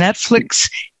such as Netflix,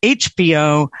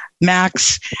 HBO,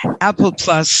 Max, Apple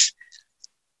Plus,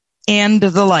 and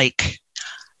the like.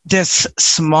 This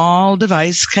small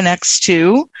device connects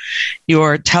to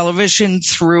your television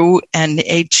through an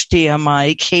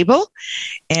HDMI cable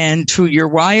and to your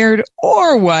wired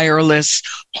or wireless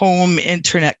home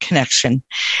internet connection.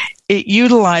 It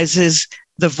utilizes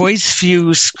the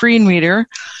VoiceView screen reader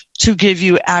to give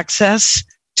you access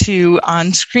to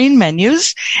on-screen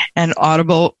menus and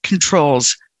audible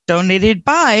controls. Donated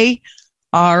by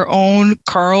our own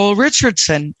Carl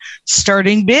Richardson.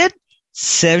 Starting bid,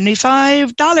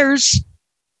 $75.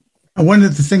 One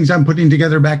of the things I'm putting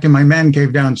together back in my man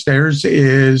cave downstairs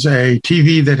is a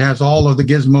TV that has all of the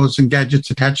gizmos and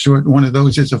gadgets attached to it. One of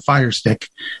those is a Fire Stick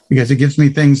because it gives me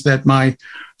things that my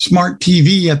smart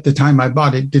TV at the time I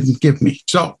bought it didn't give me.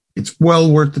 So it's well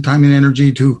worth the time and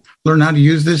energy to learn how to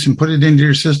use this and put it into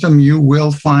your system. You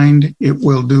will find it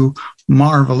will do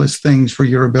marvelous things for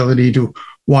your ability to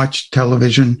watch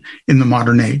television in the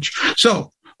modern age.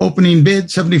 So opening bid,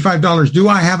 $75. Do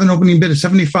I have an opening bid of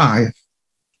 $75?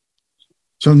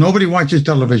 So nobody watches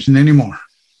television anymore.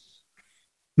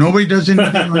 Nobody does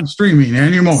anything on streaming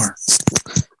anymore.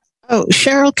 Oh,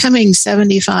 Cheryl Cummings,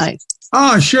 75.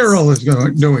 Ah, Cheryl is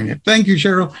doing it. Thank you,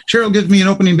 Cheryl. Cheryl gives me an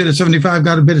opening bid of 75,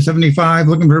 got a bid of 75,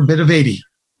 looking for a bid of 80.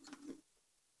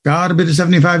 Got a bid of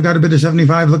 75, got a bid of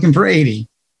 75, looking for 80.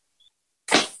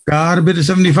 Got a bid of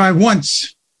 75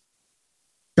 once.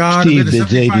 Got Steve a bid of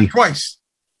 75 80. twice.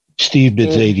 Steve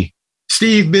bids 80.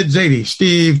 Steve bids 80.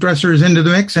 Steve Dresser is into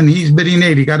the mix, and he's bidding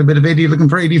 80. Got a bid of 80, looking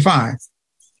for 85.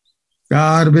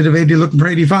 Got a bid of 80, looking for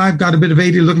 85. Got a bid of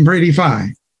 80, looking for 85.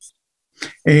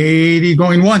 80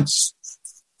 going once.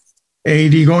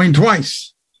 80 going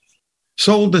twice.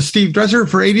 Sold to Steve Dresser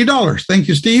for $80. Thank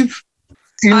you, Steve.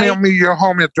 Email me your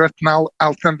home address, and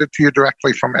I'll send it to you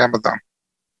directly from Amazon.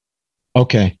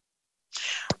 Okay.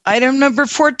 Item number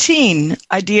 14,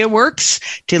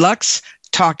 IdeaWorks Deluxe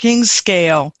Talking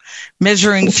Scale.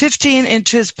 Measuring 15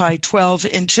 inches by 12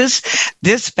 inches,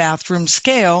 this bathroom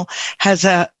scale has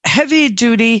a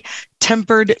heavy-duty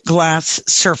tempered glass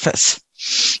surface.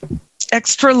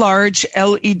 Extra large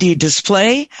LED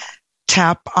display,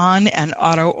 tap on and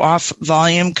auto off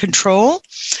volume control,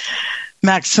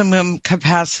 maximum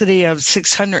capacity of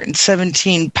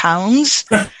 617 pounds.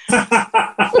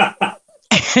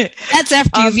 That's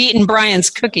after you've eaten Brian's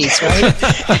cookies, right?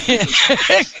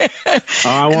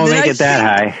 I won't make it that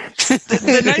high.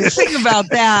 The nice thing about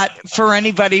that, for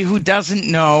anybody who doesn't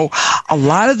know, a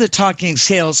lot of the talking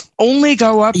scales only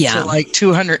go up to like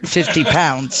 250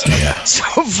 pounds. Yeah.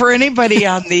 So for anybody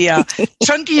on the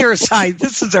chunkier side,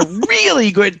 this is a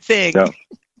really good thing. So,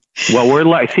 well, we're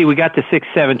like, see, we got to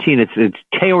 617. It's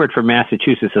tailored for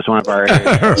Massachusetts as one of our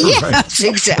areas. Yes,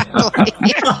 exactly.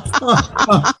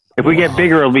 If we get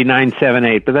bigger, it'll be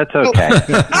 978, but that's okay.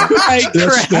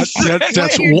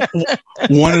 That's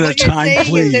one at a time,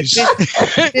 please.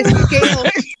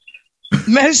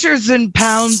 Measures in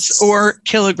pounds or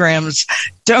kilograms.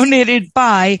 Donated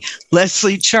by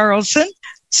Leslie Charlson.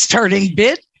 Starting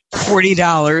bid,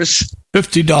 $40.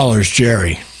 $50,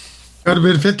 Jerry. Got a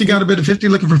bid of 50, got a bid of 50,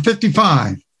 looking for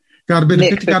 55. Got a bid of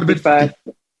 50, got a bid of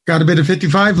 50. Got a bid of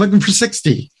 55, looking for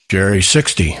 60. Jerry,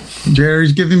 60.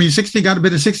 Jerry's giving me 60, got a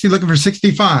bid of 60, looking for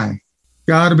 65.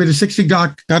 Got a bid of 60,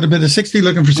 got a bid of 60,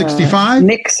 looking for 65.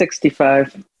 Nick,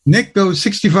 65. Nick goes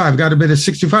 65, got a bid of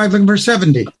 65, looking for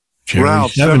 70. Jerry,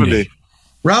 Ralph, 70.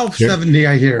 Ralph, 70,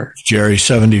 I hear. Jerry,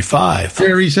 75.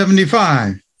 Jerry,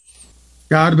 75.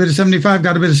 Got a bid of 75,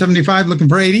 got a bid of 75, looking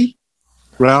for 80.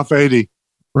 Ralph, 80.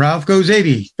 Ralph goes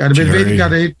 80. Got a bid of 80,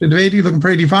 got a bid of 80, looking for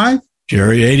 85.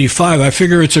 Jerry, 85. I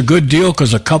figure it's a good deal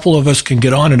because a couple of us can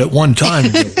get on it at one time.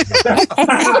 You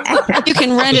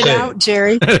can rent it out,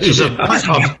 Jerry. This is a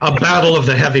battle of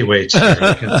the heavyweights here,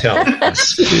 you can tell.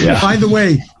 Yeah. By the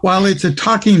way, while it's a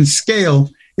talking scale,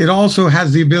 it also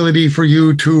has the ability for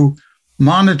you to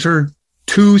monitor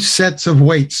 2 sets of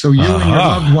weights. So you and your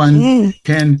loved one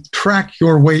can track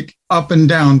your weight up and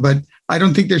down, but I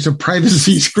don't think there's a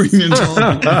privacy screen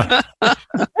involved.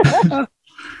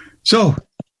 So,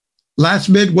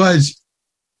 last bid was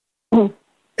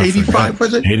 85,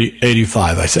 was it?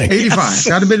 85, I think. 85.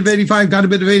 Got a bid of 85, got a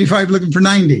bid of 85, looking for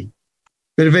 90.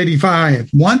 Bid of 85.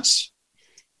 Once?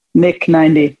 Nick,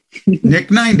 90. Nick,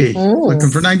 90. Looking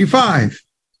for 95.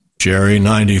 Jerry,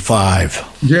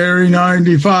 95. Jerry,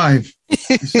 95.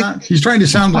 He's trying to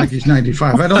sound like he's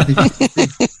 95. I don't think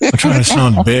I'm trying to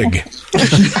sound big.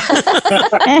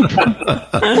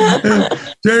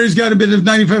 Jerry's got a bit of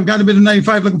 95, got a bit of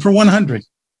 95, looking for 100.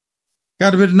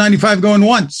 Got a bit of 95 going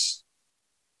once.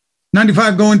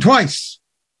 95 going twice.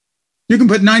 You can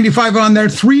put 95 on there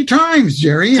 3 times,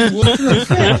 Jerry.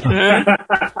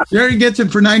 Jerry gets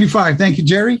it for 95. Thank you,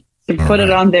 Jerry. You put it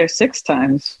on there 6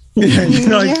 times. Me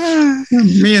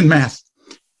and math.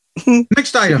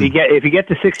 Next item. If you get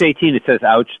to 618, it says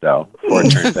ouch, though. Before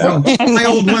it turns out. My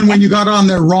old one, when you got on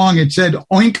there wrong, it said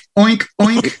oink, oink,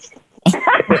 oink.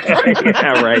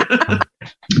 Yeah, right.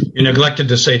 You neglected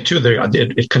to say, too,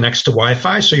 it connects to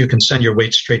Wi-Fi, so you can send your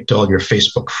weight straight to all your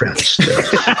Facebook friends.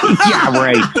 Yeah,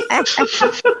 right.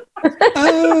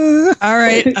 All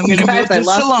right, I'm going to move this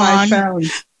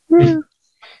along.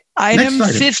 Item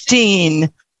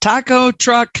 15, taco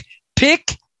truck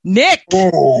picnic.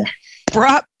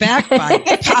 Brought back by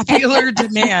popular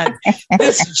demand.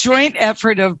 This joint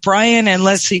effort of Brian and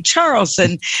Leslie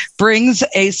Charlson brings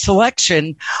a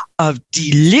selection of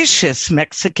delicious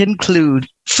Mexican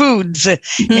foods,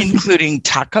 including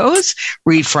tacos,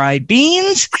 refried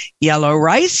beans, yellow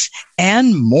rice,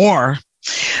 and more.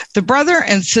 The Brother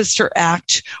and Sister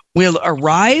Act will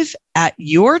arrive at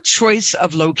your choice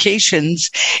of locations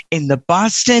in the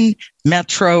Boston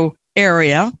metro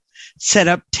area, set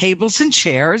up tables and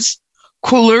chairs,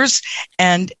 coolers,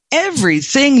 and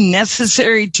everything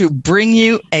necessary to bring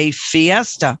you a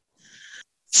fiesta.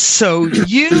 So to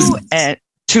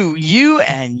you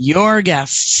and your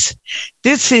guests.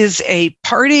 This is a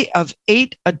party of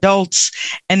 8 adults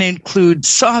and includes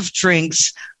soft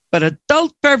drinks, but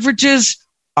adult beverages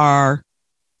are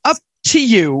up to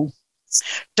you.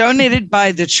 Donated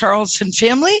by the Charlson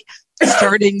family,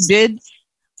 starting bid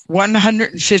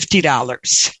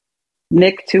 $150.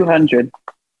 Nick, 200.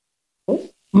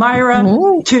 Myra,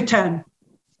 210.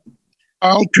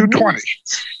 Oh, 220.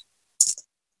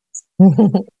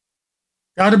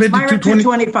 Got a bid to Myra,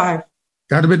 225.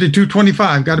 Got a bid to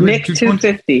 225. Got a bid Nick, to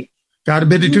 250. Got a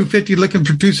bid to 250. Looking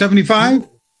for 275.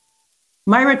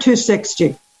 Myra,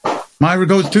 260. Myra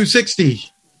goes 260.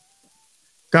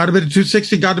 Got a bid of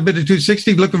 260. Got a bid of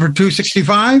 260. Looking for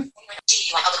 265.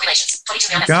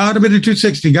 Got a bid of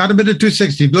 260. Got a bid of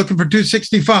 260. Looking for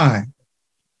 265.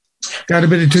 Got a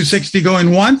bid of 260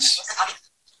 going once.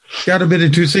 Got a bid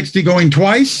of 260 going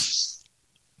twice.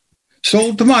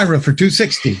 Sold to Myra for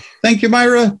 260. Thank you,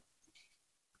 Myra.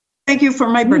 Thank you for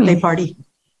my birthday party.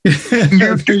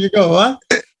 There you go. Huh?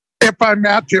 If I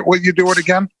match it, will you do it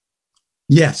again?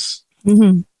 Yes.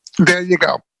 There you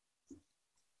go.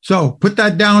 So put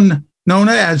that down,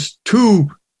 Nona, as 2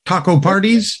 taco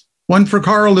parties, one for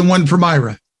Carl and one for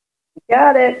Myra.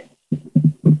 Got it.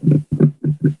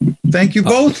 Thank you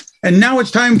both. And now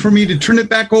it's time for me to turn it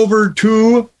back over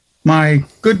to my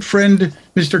good friend,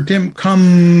 Mr. Tim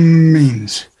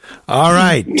Cummings. All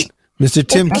right. Mr.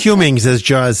 Tim Cummings, as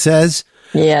Jaws says.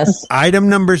 Yes. Item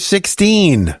number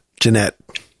 16, Jeanette.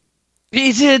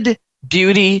 Beaded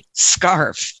beauty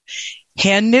scarf.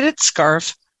 Hand-knitted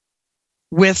scarf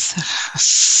with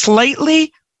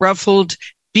slightly ruffled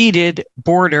beaded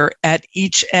border at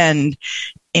each end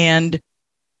and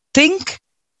think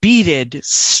beaded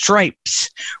stripes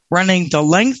running the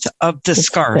length of the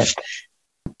scarf.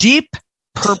 Deep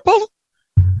purple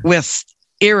with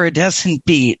iridescent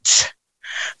beads.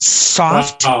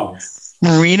 Soft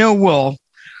merino wool,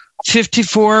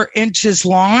 54 inches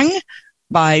long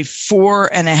by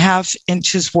 4.5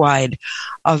 inches wide.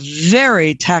 A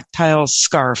very tactile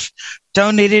scarf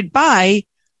donated by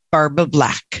Barbara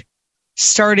Black.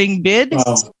 Starting bid,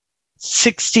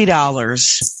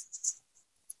 $60.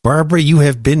 Barbara, you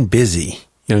have been busy,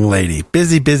 young lady.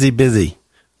 Busy, busy, busy.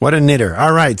 What a knitter.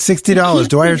 All right, $60.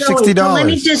 Do I hear $60? So let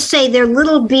me just say, they're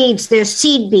little beads. They're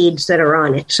seed beads that are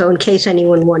on it. So in case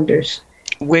anyone wonders.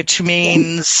 Which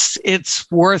means it's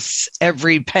worth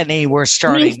every penny we're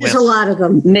starting with. There's a lot of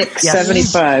them. Nick,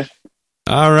 75.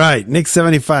 All right, Nick,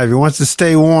 75. He wants to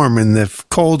stay warm in the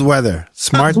cold weather.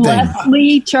 Smart thing.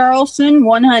 Leslie Charlson,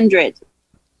 100.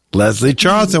 Leslie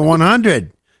Charlson,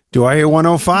 100. Do I hear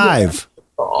 105?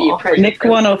 Nick,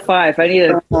 105. I need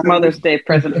a Mother's Day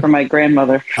present for my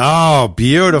grandmother. Oh,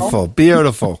 beautiful,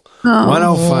 beautiful.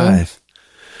 105.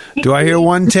 Do I hear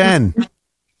 110?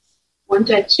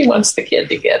 110. She wants the kid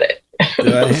to get it.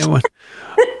 Do I hear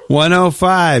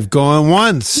 105? Going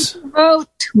once. Vote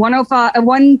 105,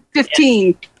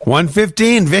 115.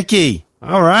 115, Vicky.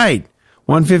 All right.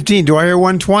 115. Do I hear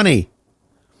 120?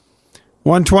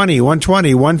 120,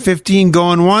 115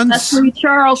 going once. Leslie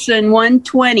Charlson,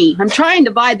 120. I'm trying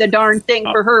to buy the darn thing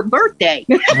for her birthday.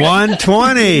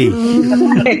 120.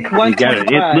 You got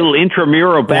it. It's a little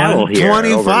intramural battle here.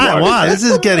 125. Wow, this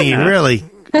is getting really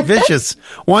vicious.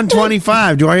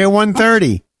 125. Do I hear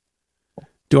 130?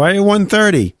 Do I hear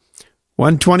 130?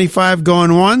 125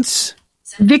 going once.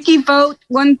 Vicky, vote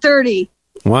 130.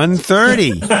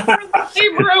 130.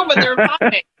 Same room, but they're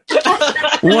fine.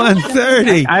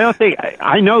 130. I don't think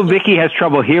I know Vicky has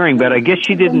trouble hearing, but I guess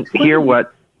she didn't hear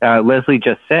what Leslie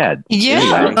just said. Yeah.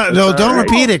 Anyway. No, don't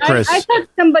repeat it, Chris. I thought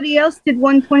somebody else did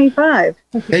 125.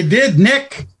 They did,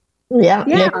 Nick. Yeah,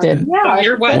 Nick did. Yeah.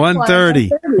 You're what? 130.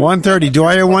 130. Do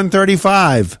I hear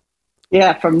 135?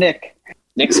 Yeah, from Nick.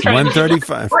 Nick's trying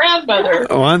 135. to grandmother.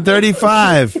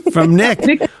 135 from Nick.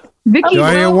 Vicky Do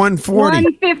I hear 140?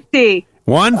 150.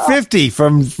 150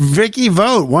 from Vicky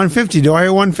Vote. 150. Do I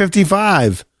hear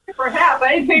 155? For half.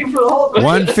 I ain't paying for the whole thing.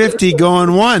 150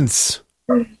 going once.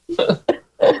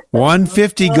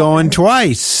 150 going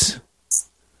twice.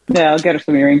 Yeah, I'll get her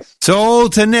some earrings.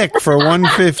 Sold to Nick for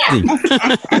 150.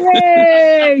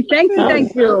 Yay!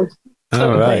 Thank you.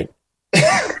 All right.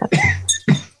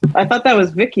 I thought that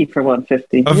was Vicky for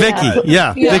 150. Oh, Vicky.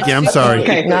 Yeah, Vicky. I'm sorry.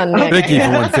 Okay. Vicky for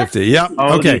 150. Yep.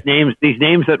 Oh, Okay. these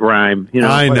names that rhyme.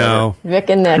 I know. Vic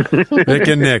and Nick. Vic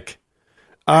and Nick.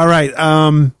 All right.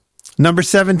 Number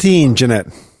 17, Jeanette.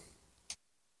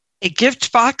 A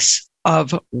gift box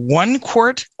of 1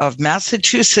 quart of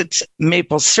Massachusetts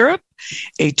maple syrup,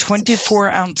 a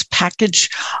 24-ounce package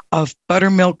of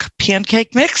buttermilk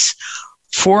pancake mix,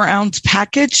 4-ounce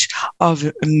package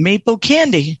of maple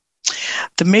candy.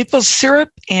 The maple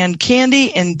syrup and candy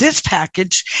in this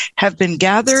package have been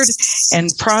gathered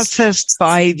and processed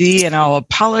by the, and I'll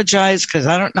apologize because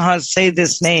I don't know how to say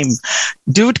this name,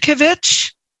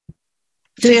 Dudkovich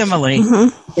family.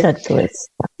 Mm-hmm.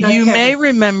 You may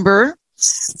remember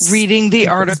reading the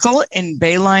article in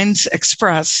Bayline's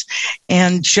Express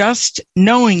and just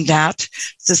knowing that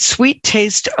the sweet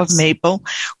taste of maple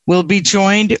will be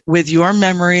joined with your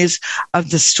memories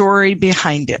of the story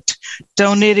behind it.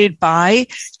 Donated by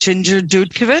Ginger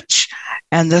Dudkovich,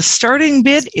 and the starting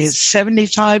bid is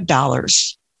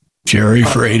 $75. Jerry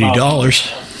for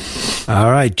 $80.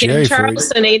 All right, Jerry Kim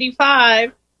Charleston,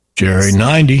 85. Jerry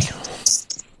 90.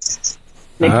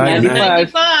 Nick, All right,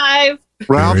 95.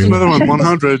 Ralph Jerry- Smitherman,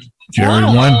 100. Jerry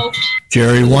Wow.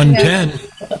 Jerry 110.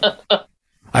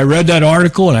 I read that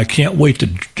article and I can't wait to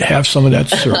have some of that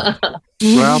syrup.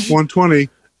 Ralph, 120.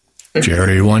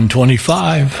 Jerry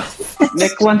 125.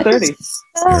 Nick, 130.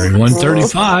 Jerry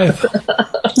 135.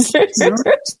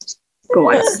 Go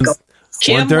on. Go.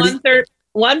 Kim, 130?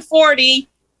 140.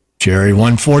 Jerry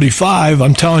 145.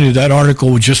 I'm telling you, that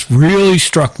article just really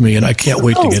struck me, and I can't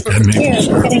wait to get that maple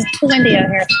syrup. Getting too windy out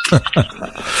here.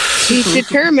 He's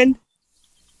determined.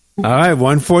 All right,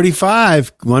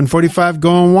 145. 145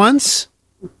 going once.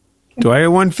 Do I hear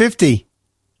 150?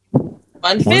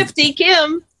 150,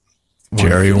 Kim.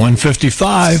 Jerry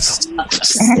 155.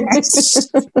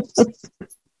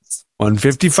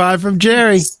 155 from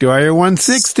Jerry. Do I hear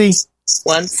 160?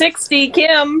 160,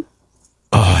 Kim.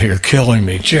 Oh, you're killing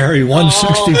me. Jerry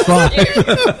 165.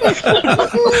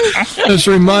 This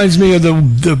reminds me of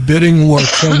the bidding war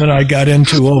Kim and I got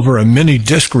into over a mini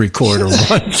disc recorder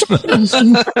once. Those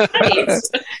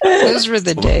were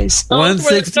the days. Those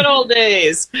were the good old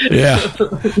days. Yeah.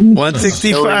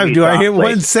 165. Do I hear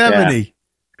 170?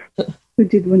 Who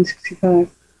did 165?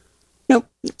 Nope.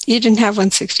 You didn't have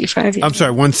 165 yet. I'm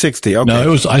sorry, 160. Okay.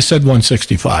 No, I said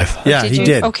 165. Yeah, Did he you?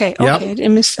 did. Okay. Yep. I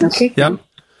missed that. Okay. Yep.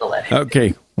 Okay.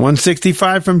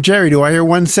 165 from Jerry. Do I hear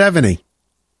 170?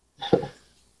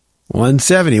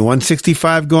 170.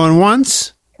 165 going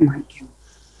once.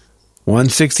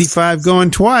 165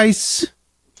 going twice.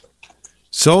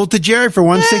 Sold to Jerry for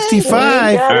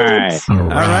 165. All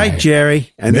right,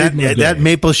 Jerry. And that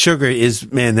maple sugar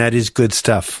is, man, that is good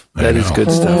stuff. That is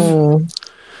good stuff.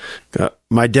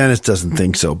 My dentist doesn't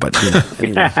think so, but anyway.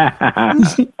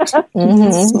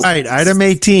 All right, item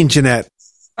 18, Jeanette.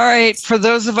 All right. For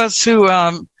those of us who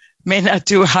may not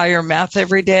do higher math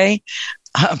every day,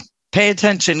 pay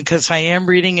attention because I am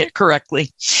reading it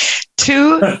correctly.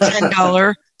 2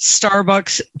 $10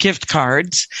 Starbucks gift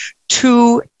cards,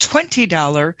 2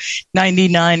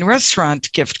 $20.99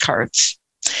 restaurant gift cards.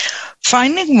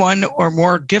 Finding one or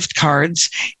more gift cards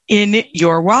in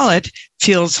your wallet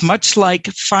feels much like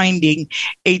finding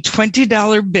a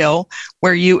 $20 bill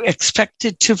where you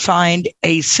expected to find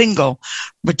a single,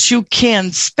 but you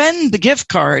can spend the gift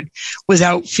card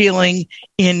without feeling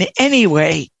in any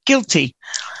way guilty.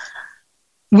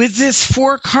 With this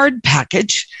 4-card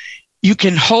package, you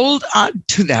can hold on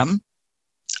to them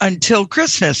until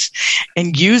Christmas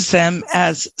and use them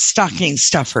as stocking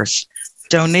stuffers.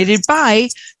 Donated by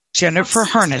Jennifer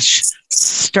Harnish.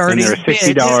 Starting and they're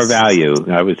 $60 value.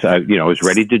 I was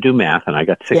ready to do math, and I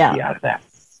got 60 out of that.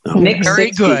 So.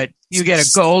 Very good. You get a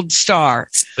gold star.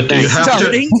 But do you have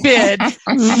Starting bid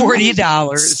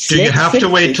 $40. Do you have to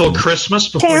wait till Christmas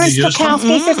before Terrence you use them?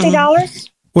 Bukowski, $50?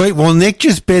 Wait, well, Nick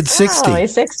just bid 60. Oh,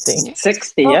 he's 60.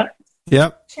 60, yeah.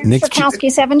 Yep. Nick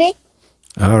Sierkowski, 70.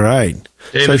 All right.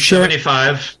 David,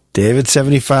 75. David,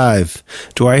 75.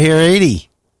 Do I hear 80?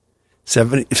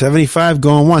 75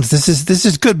 going once. This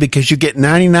is good because you get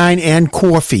 99 and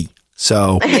coffee.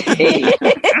 So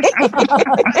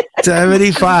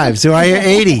 75. Do I hear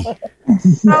 80?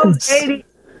 Rose, 80.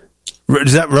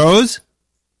 Is that Rose?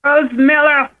 Rose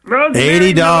Miller.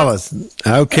 $80.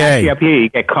 Okay. Actually, up here, you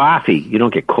get coffee. You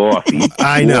don't get coffee.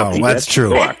 I know. That's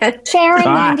true. Sharon,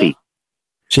 Coffee. 90.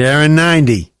 Sharon,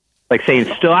 90. Like saying,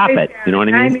 stop it. You know what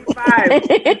I mean?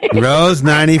 95. Rose,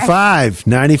 95.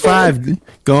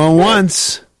 95 going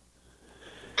once.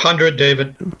 100,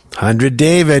 David. 100,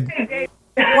 David.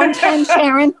 110,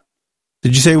 Sharon.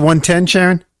 Did you say 110,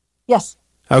 Sharon? Yes.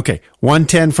 Okay.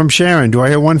 110 from Sharon. Do I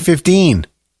hear 115?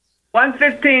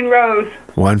 115, Rose.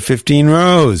 115,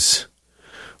 Rose.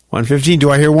 115.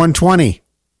 Do I hear 120?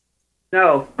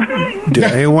 No. Do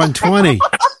I hear 120?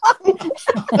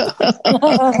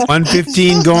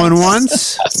 115 going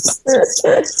once.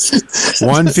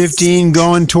 115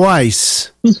 going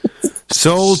twice.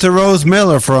 Sold to Rose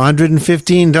Miller for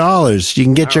 $115. You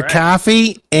can get your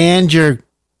coffee and your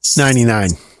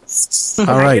 99. All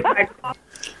right.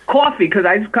 Coffee, because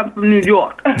I just come from New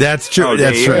York. That's true. Oh,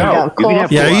 That's true.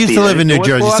 Yeah, I used to live in New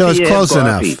Jersey, so it's close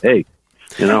enough. Hey,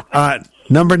 you know.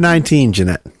 Number 19,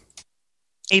 Jeanette.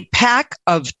 A pack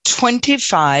of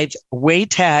 25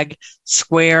 WayTag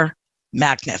square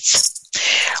magnets.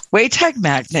 WayTag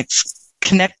magnets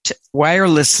connect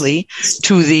wirelessly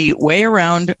to the Way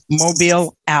Around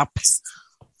mobile app,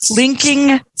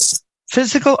 linking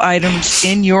physical items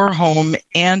in your home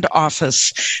and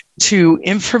office to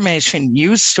information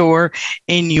you store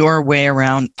in your Way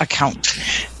Around account.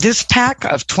 This pack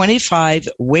of 25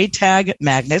 WayTag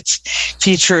magnets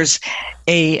features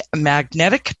a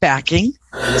magnetic backing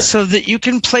so that you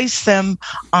can place them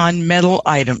on metal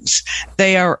items.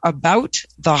 They are about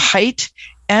the height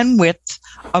and width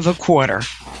of a quarter.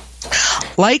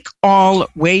 Like all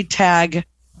WayTag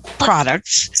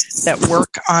products that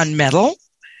work on metal,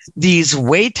 these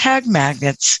WayTag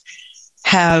magnets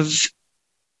have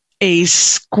a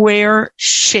square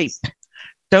shape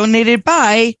donated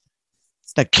by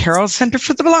the Carroll Center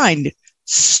for the Blind.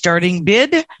 Starting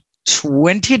bid,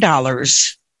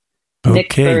 $20. Okay.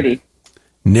 Nick 30.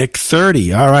 Nick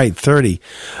 30. All right, 30.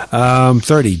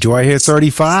 30. Do I hear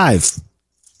 35?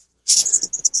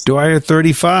 Do I hear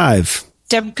 35?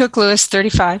 Deb Cook Lewis,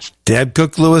 35. Deb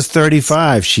Cook Lewis,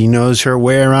 35. She knows her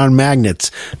way around magnets.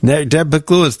 Deb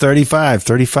Cook Lewis, 35.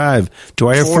 35. Do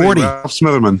I hear 40? Ralph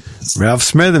Smitherman. Ralph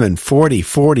Smitherman, 40.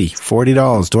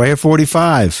 $40. Do I hear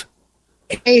 45?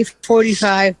 Hey,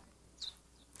 45.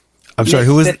 I'm sorry,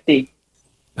 who is 50.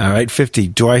 All right, 50.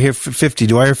 Do I hear 50?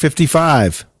 Do I hear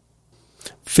 55?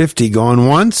 50 going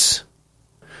once.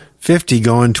 50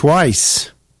 going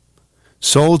twice.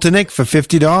 Sold to Nick for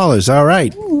 $50. All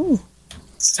right. Ooh.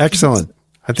 Excellent.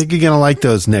 I think you're going to like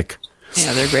those, Nick.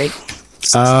 Yeah, they're great.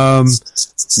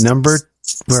 Number,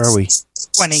 where are we?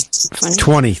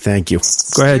 20. Thank you.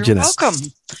 Go ahead, You're Jeanette. welcome.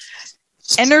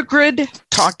 Energrid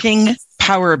Talking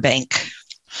Power Bank.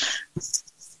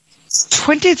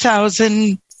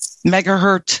 20,000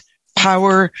 megahertz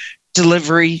power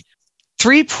delivery,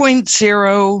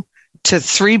 3.0 to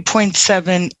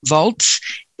 3.7 volts,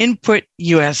 input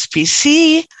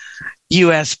USB-C,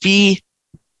 USB-MB,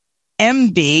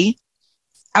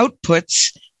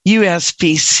 outputs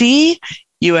USB-C,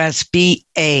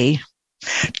 USB-A.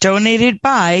 Donated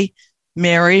by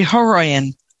Mary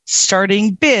Horoyan.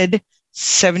 Starting bid,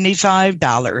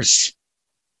 $75.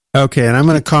 Okay, and I'm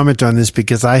going to comment on this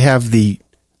because I have the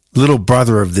little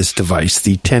brother of this device,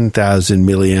 the 10,000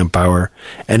 milliamp hour,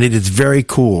 and it is very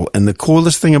cool. And the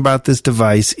coolest thing about this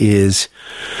device is,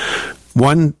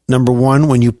 number one,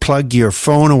 when you plug your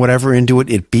phone or whatever into it,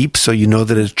 it beeps so you know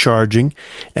that it's charging.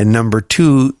 And number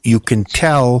two, you can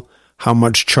tell how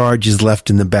much charge is left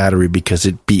in the battery because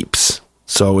it beeps.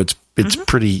 So it's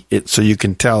pretty, so you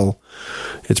can tell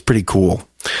it's pretty cool.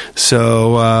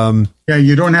 So, yeah,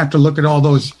 you don't have to look at all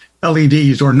those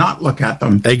LEDs or not look at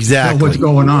them. Exactly. Know what's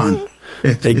going on.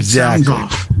 It sounds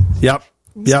off. Yep.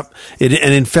 And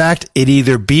in fact, it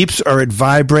either beeps or it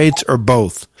vibrates or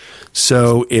both.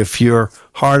 So if you're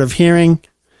hard of hearing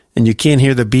and you can't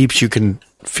hear the beeps, you can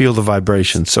feel the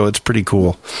vibration. So it's pretty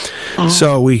cool. Oh.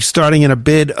 So we're starting in a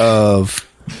bid of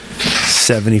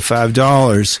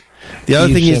 $75. The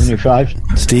other thing is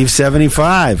 75. Steve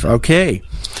 75. Okay.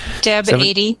 Deb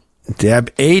 80.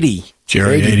 Deb 80.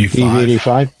 Jerry 85. Steve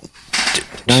 85.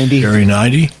 90. Jerry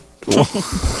 90.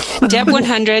 Deb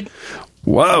 100.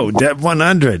 Whoa, Deb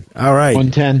 100. All right.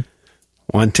 110.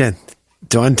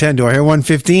 110. Do I hear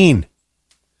 115?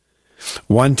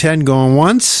 110 going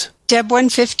once. Deb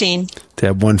 115.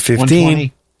 Deb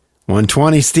 115.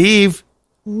 120, Steve.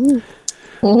 Ooh.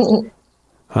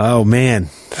 Oh, man.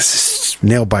 This is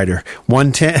nail biter.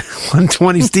 110,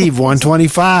 120, Steve.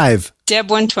 125. Deb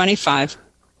 125.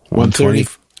 130.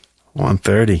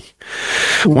 130.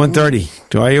 130.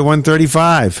 Do I hear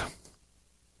 135?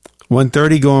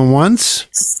 130 going once.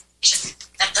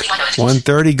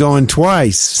 130 going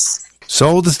twice.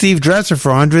 Sold to Steve Dresser for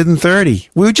 130.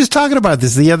 We were just talking about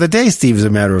this the other day, Steve, as a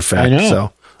matter of fact. I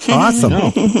know. So awesome.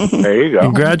 There you go.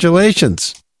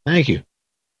 Congratulations. Thank you.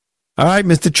 All right,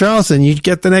 Mr. Charleston, you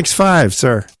get the next 5,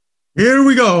 sir. Here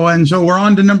we go. And so we're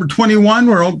on to number 21.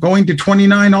 We're all going to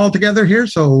 29 altogether here.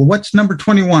 So what's number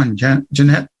 21,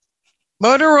 Jeanette?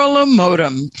 Motorola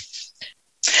modem.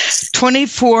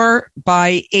 24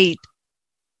 by 8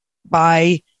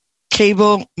 by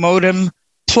cable modem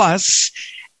plus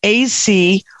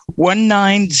AC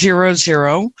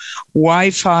 1900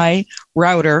 Wi-Fi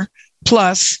router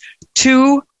plus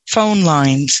 2 phone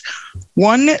lines,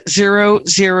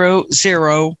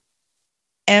 1000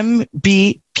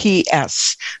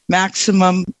 Mbps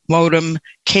maximum modem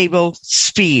cable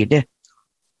speed,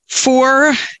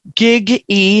 4 gig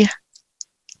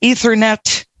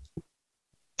Ethernet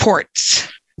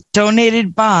ports,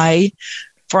 donated by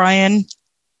Brian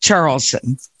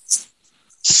Charleston.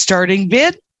 Starting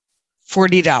bid,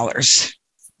 $40.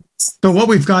 So what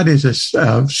we've got is a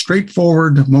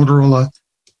straightforward Motorola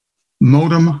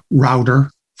modem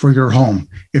router for your home.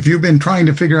 If you've been trying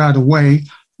to figure out a way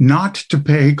not to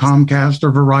pay Comcast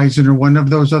or Verizon or one of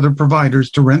those other providers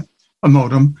to rent a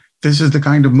modem, this is the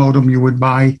kind of modem you would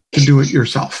buy to do it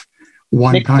yourself.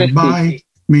 One-time buy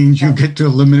means you get to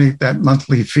eliminate that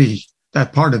monthly fee,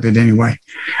 that part of it anyway.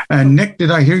 And Nick,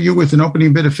 did I hear you with an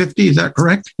opening bid of 50? Is that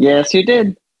correct? Yes, you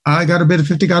did. I got a bid of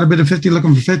 50,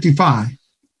 looking for 55.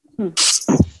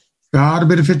 Got a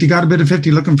bid of 50,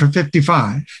 looking for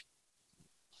 55.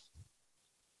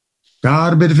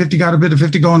 Got a bid of 50,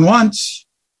 going once.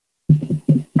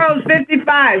 Rose,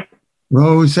 55.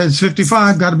 Rose says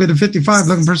 55, got a bid of 55,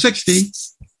 looking for 60.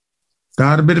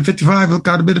 Got a bid of 55,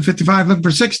 looking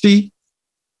for 60.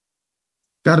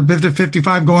 Got a bid of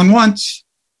 55 going once.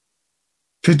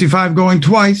 55 going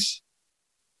twice.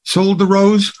 Sold to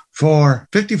Rose for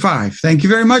 55. Thank you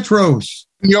very much, Rose.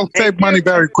 You'll save money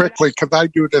very quickly because I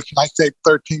do this and I save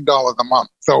 $13 a month.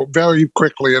 So very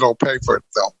quickly it'll pay for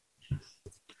itself.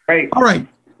 Right. All right.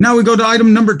 Now we go to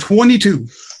item number 22.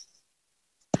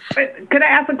 Could I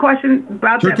ask a question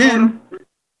about Sure that? can.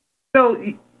 So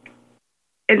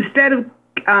instead of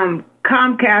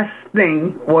Comcast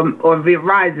thing or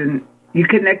Verizon, you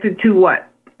connected to what?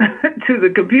 To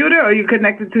the computer or you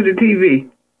connected to the TV?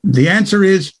 The answer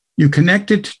is you connect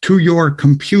it to your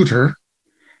computer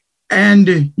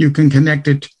and you can connect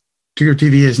it to your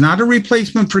TV. It's not a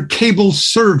replacement for cable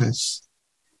service.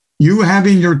 You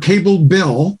having your cable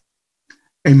bill,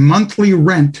 a monthly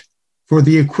rent for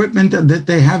the equipment that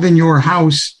they have in your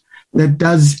house that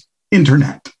does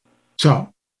internet.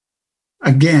 So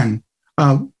again,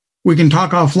 we can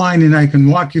talk offline and I can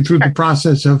walk you through the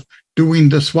process of doing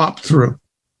the swap through.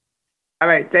 All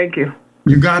right. Thank you.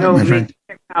 You got it, my friend.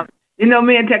 You know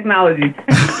me and technology.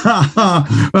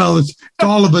 Well, it's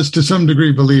all of us to some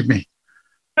degree, believe me.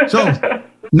 So,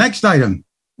 next item.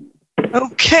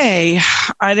 Okay,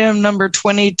 item number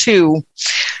 22.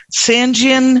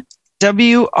 Sangean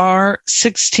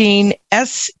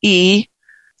WR16SE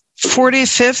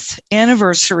 45th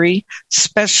Anniversary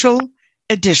Special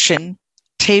Edition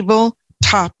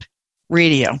Tabletop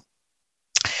Radio.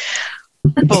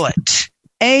 Bullet.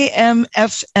 AM,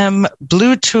 FM,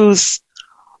 Bluetooth,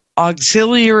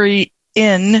 auxiliary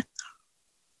in,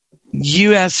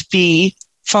 USB,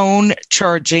 phone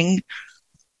charging,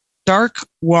 dark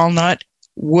walnut,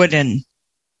 wooden.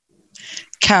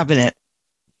 Cabinet.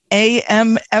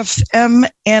 AM, FM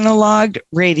analog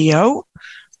radio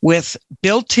with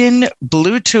built-in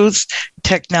Bluetooth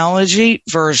technology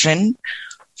version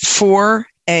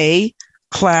 4A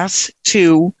Class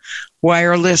 2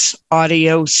 wireless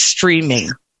audio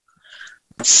streaming.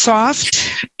 Soft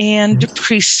and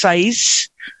precise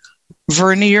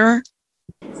vernier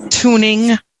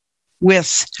tuning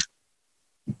with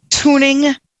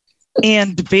tuning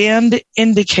and band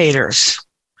indicators.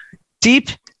 Deep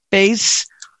bass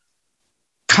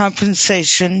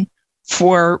compensation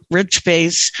for rich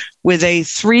bass with a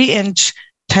 3-inch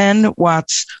 10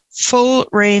 watts full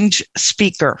range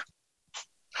speaker.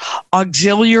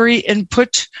 Auxiliary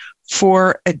input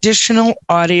for additional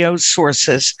audio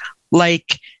sources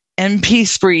like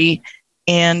MP3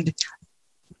 and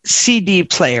CD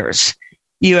players.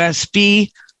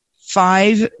 USB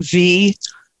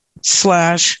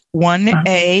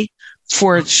 5V/1A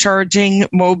for charging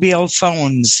mobile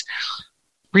phones,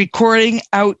 recording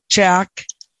out jack,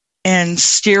 and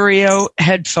stereo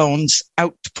headphones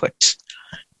output.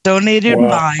 Donated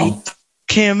by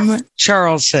Kim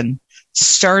Charlson.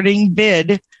 Starting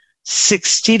bid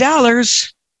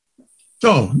 $60.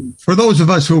 So, for those of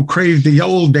us who crave the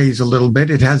old days a little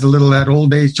bit, it has a little of that old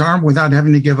days charm without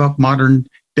having to give up modern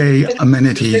day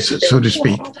amenities, so to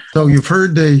speak. So, you've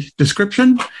heard the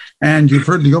description and you've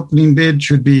heard the opening bid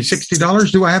should be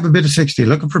 $60. Do I have a bid of 60?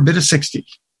 Looking for a bid of 60.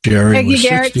 Jerry Peggy was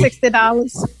Garrett, 60.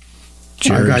 $60.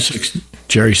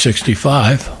 Jerry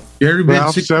 65. Jerry bid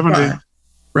Ralph 65. 70.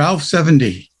 Ralph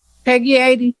 70. Peggy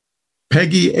 80.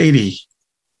 Peggy 80.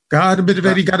 Got a bit of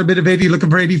 80, got a bit of 80, looking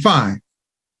for 85.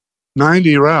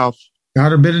 90, Ralph.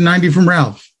 Got a bit of 90 from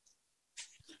Ralph.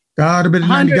 Got a bit of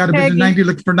 90, got a bit of 90,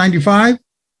 looking for 95.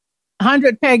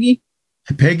 100, Peggy.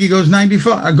 Peggy goes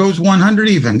 95, goes 100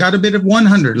 even. Got a bit of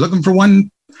 100, looking for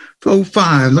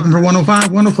 105, looking for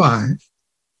 105, 105.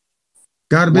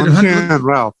 Got a bit of 100.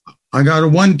 Ralph. I got a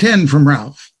 110 from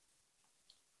Ralph.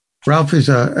 Ralph is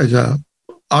a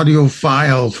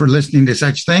audiophile for listening to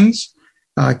such things.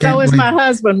 So is my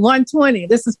husband, 120.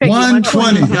 This is Peggy.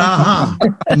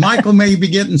 120. Michael may be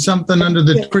getting something under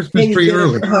the Christmas tree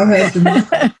early.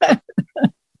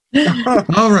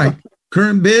 All right.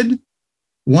 Current bid,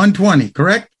 120,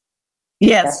 correct?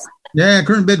 Yes. Yeah,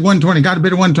 current bid 120. Got a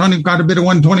bid of 120. Got a bid of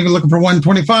 120. Looking for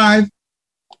 125.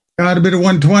 Got a bid of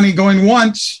 120 going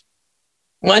once.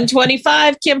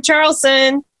 125, Kim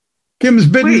Charlson. Kim's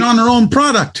bidding on her own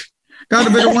product. Got a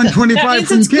bid of 125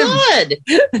 from Kim. Good.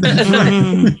 That's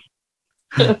right.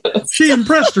 She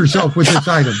impressed herself with this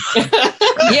item.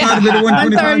 Got a bid of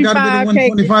 125. Got a bid of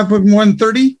 125 from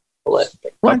 130.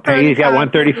 Peggy's got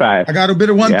 135. I got a bid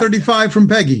of 135 from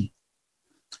Peggy.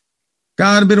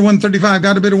 Got a bid of 135.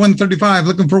 Got a bid of 135.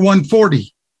 Looking for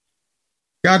 140.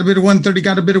 Got a bit of 130.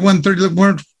 Got a bit of 130. Looking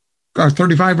for, or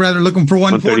 35 rather. Looking for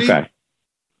 140.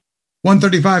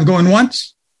 135 going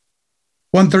once.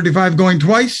 135 going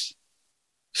twice.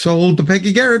 Sold to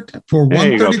Peggy Garrett for There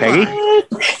you go, 135.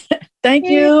 Peggy. Thank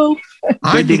you.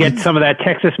 Good to get some of that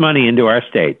Texas money into our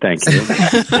state. Thank you.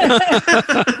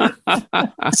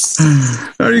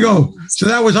 There you go. So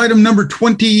that was item number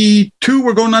 22.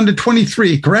 We're going on to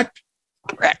 23, correct?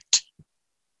 Correct.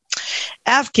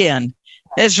 Afghan,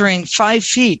 measuring 5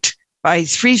 feet by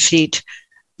 3 feet.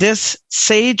 This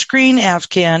sage green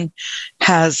Afghan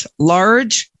has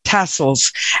large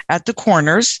tassels at the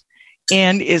corners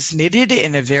and is knitted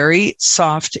in a very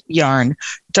soft yarn.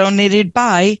 Donated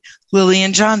by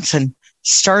Lillian Johnson.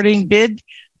 Starting bid,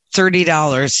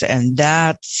 $30. And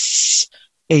that's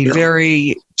a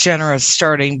very generous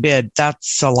starting bid.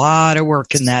 That's a lot of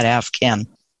work in that Afghan.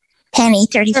 Penny,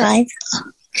 35.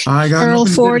 I got Earl,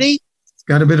 40.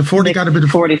 Got a bit of 40. Got a bit of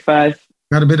 45.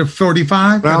 Got a bit of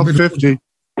 45. Got a bit of 50.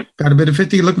 Got a bit of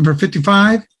 50. Looking for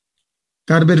 55.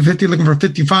 Got a bit of 50. Looking for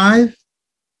 55.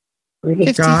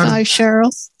 55,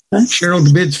 Cheryl.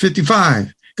 Cheryl bids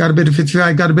 55. Got a bit of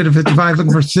 55. Got a bit of 55.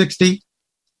 Looking for 60.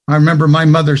 I remember my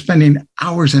mother spending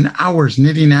hours and hours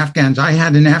knitting Afghans. I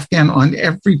had an Afghan on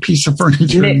every piece of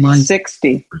furniture in my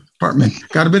 60 apartment.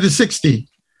 Got a bit of 60.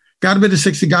 Got a bit of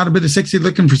 60. Got a bit of 60.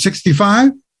 Looking for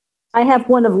 65. I have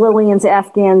one of Lillian's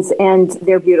Afghans, and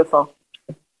they're beautiful.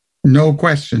 No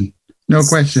question. No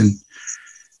question.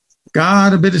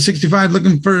 Got a bit of 65.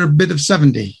 Looking for a bit of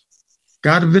 70.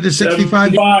 Got a bit of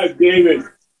 65. 75, David.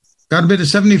 Got a bit of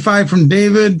 75 from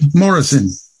David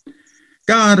Morrison.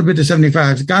 Got a bit of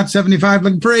 75. Got 75.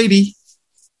 Looking for 80.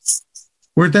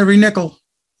 Worth every nickel.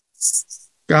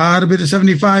 Got a bit of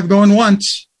 75 going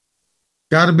once.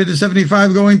 Got a bit of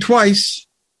 75 going twice.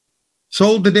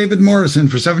 Sold to David Morrison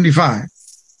for 75.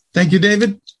 Thank you,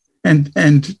 David. And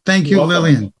thank you,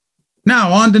 Lillian.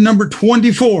 Now on to number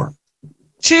 24.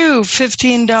 2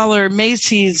 $15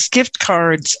 Macy's gift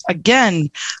cards.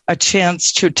 Again, a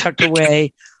chance to tuck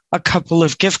away a couple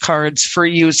of gift cards for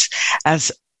use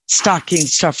as stocking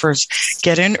stuffers.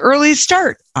 Get an early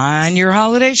start on your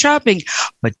holiday shopping,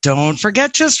 but don't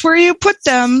forget just where you put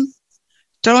them.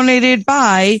 Donated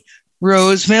by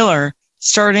Rose Miller.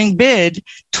 Starting bid,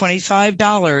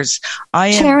 $25. I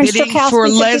am Sharon bidding Stokowski, for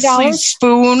 $50. Leslie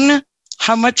Spoon.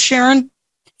 How much, Sharon?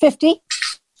 50.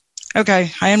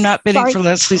 Okay, I am not bidding for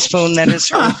Leslie Spoon. That is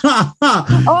her.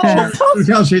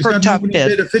 She's got a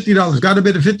bid of $50. Got a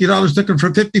bid of $50. Looking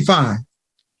for 55.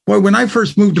 Boy, when I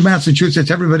first moved to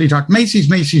Massachusetts, everybody talked Macy's,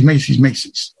 Macy's, Macy's,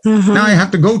 Macy's. Mm-hmm. Now I have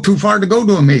to go too far to go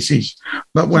to a Macy's.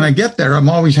 But when I get there, I'm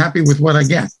always happy with what I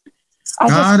get.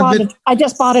 I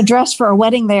just bought a dress for a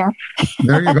wedding there.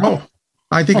 There you go.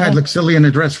 I think I'd look silly in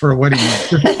a dress for a wedding.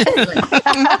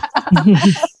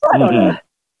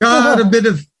 Got a bit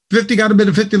of 50, got a bid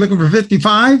of 50, looking for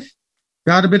 55.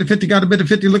 Got a bid of 50, got a bid of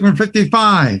 50, looking for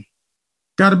 55.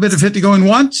 Got a bid of 50 going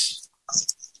once.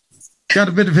 Got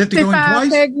a bid of 50 going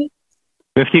twice. Peggy.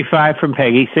 55 from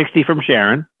Peggy, 60 from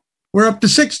Sharon. We're up to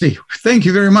 60. Thank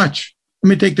you very much. Let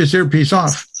me take this earpiece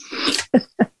off.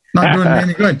 Not doing me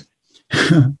any good.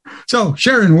 So,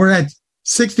 Sharon, we're at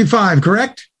 65,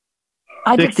 correct?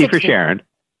 60 for Sharon.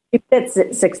 Bids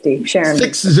at 60, Sharon.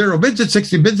 60. Bids at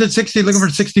 60. Bids at 60, looking for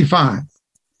 65.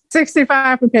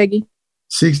 65 for Peggy.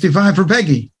 65 for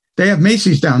Peggy. They have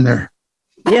Macy's down there.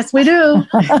 Yes, we do.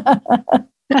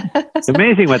 It's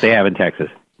amazing what they have in Texas.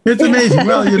 It's amazing.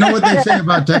 Well, you know what they say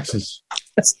about Texas.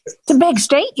 It's a big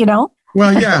state, you know.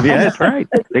 Well, yeah. Yeah, that's right.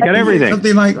 They got everything.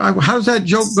 Something like, how does that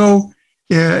joke go?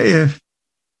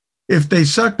 If they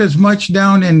sucked as much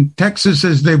down in Texas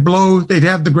as they blow, they'd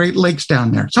have the Great Lakes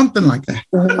down there. Something like that.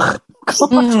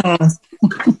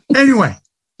 Anyway,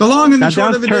 the long and the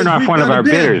short of it is... Don't turn off one of our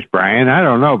bidders, Brian. I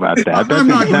don't know about that. That doesn't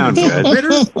sound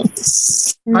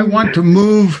good. I want to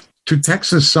move to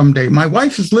Texas someday. My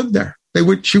wife has lived there.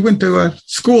 She went to a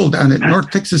school down at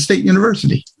North Texas State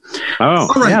University. Oh, all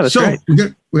right. Yeah, that's so right.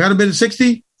 We got a bid of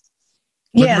 60?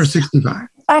 Yes. For 65.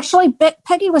 Actually,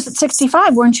 Peggy was at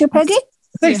 65, weren't you, Peggy?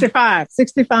 65.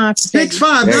 65.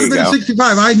 65. Got a bid of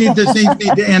 65. I need this thing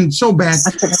to end so bad.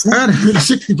 I got a bid of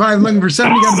 65 looking for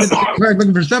 70. Got a bid of 65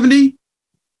 looking for 70.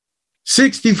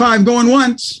 65 going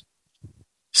once.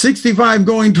 65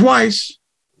 going twice.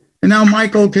 And now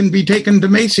Michael can be taken to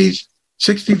Macy's.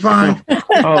 65.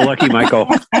 Oh, lucky Michael.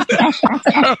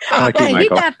 Lucky He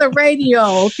Michael. got the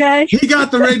radio, okay? He got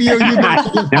the radio. You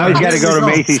got Now he's got to go to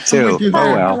Macy's too.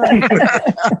 Oh, well.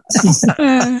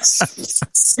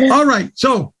 All right.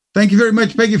 So thank you very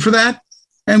much, Peggy, for that.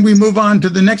 And we move on to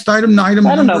the next item. I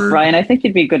don't know, Brian. I think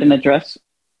you'd be good in a dress.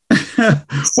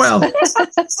 Well,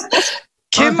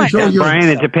 Brian,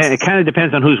 it kind of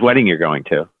depends on whose wedding you're going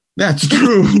to. That's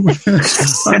true.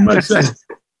 I must say.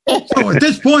 So at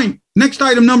this point, next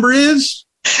item number is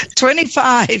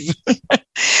 25.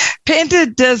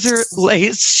 Painted desert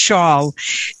lace shawl,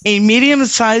 a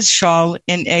medium-sized shawl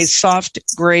in a soft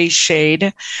gray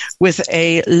shade with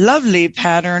a lovely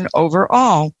pattern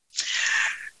overall.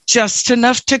 Just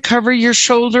enough to cover your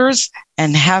shoulders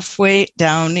and halfway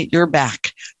down your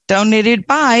back. Donated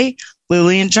by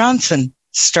Lillian Johnson.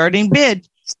 Starting bid,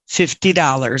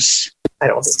 $50. I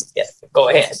don't think you get it. Go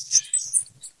ahead.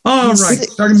 All right.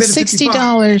 Starting bid of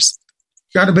 $60.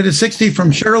 Got a bid of 60 from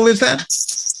Cheryl, is that?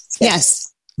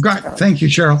 Yes. Got. Thank you,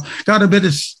 Cheryl. Got a bid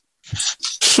of...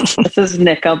 This is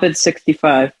Nick. I'll bid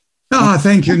 65. Oh,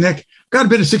 thank you, Nick. Got a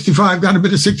bid of 65. Got a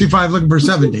bid of 65, looking for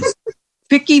 70.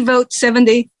 Vicky vote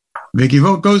 70. Vicky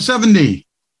vote goes 70.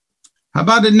 How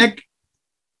about it, Nick?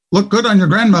 Look good on your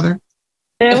grandmother.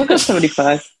 Yeah, we'll go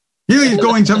 75. He's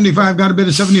going 75. Got a bid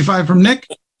of 75 from Nick.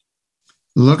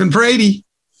 Looking for 80.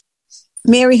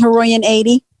 Mary Heroyan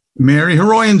 80. Mary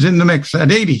Heroyan's in the mix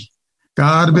at 80.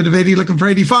 Got a bit of 80, looking for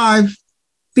 85.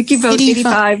 Vicky vote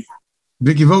 85.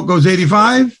 Vicky vote goes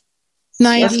 85.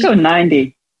 90. Let's go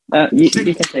 90. You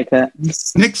can take that.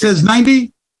 Nick says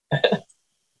 90.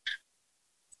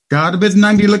 Got a bid of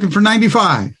 90, looking for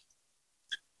 95.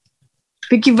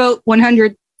 Vicky vote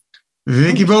 100.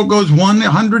 Vicky vote goes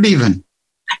 100 even.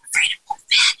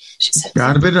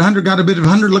 Got a bid of 100, got a bid of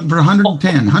 100, looking for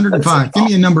 110, 105. Give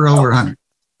me a number over 100.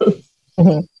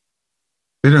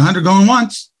 Bid of 100 going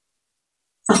once.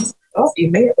 Oh,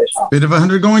 you made it. Bid of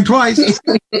 100 going twice.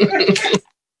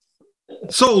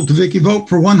 Sold to Vicky vote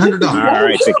for $100. All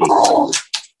right,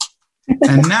 Vicky.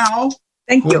 And now,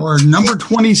 Thank you. for number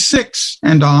 26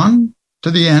 and on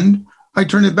to the end, I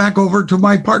turn it back over to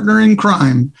my partner in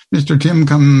crime, Mr. Tim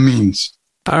Cummings.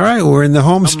 All right, we're in the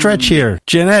home stretch here.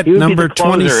 Jeanette, number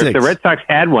 26. If the Red Sox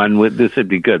had one, this would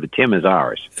be good, but Tim is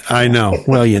ours. I know.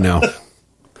 Well, you know.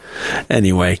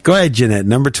 Anyway, go ahead, Jeanette,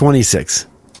 number 26.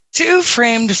 2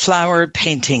 framed flower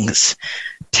paintings,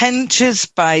 10 inches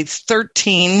by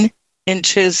 13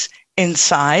 inches in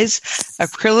size,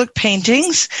 acrylic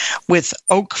paintings with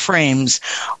oak frames.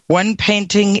 One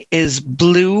painting is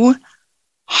blue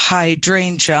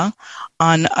hydrangea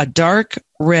on a dark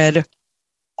red,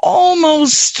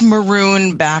 almost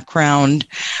maroon background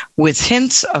with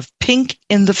hints of pink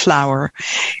in the flower.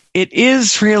 It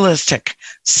is realistic,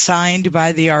 signed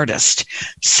by the artist.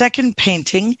 Second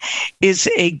painting is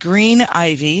a green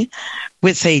ivy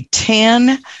with a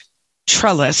tan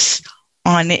trellis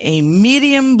on a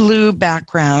medium blue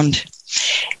background.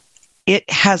 It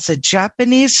has a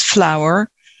Japanese flower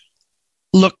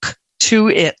look to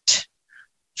it.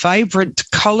 Vibrant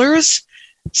colors,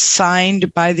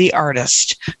 signed by the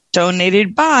artist.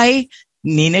 Donated by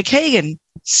Nina Kagan.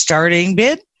 Starting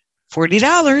bid,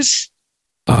 $40.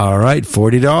 All right,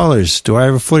 $40. Do I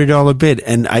have a $40 bid?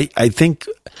 And I think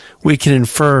we can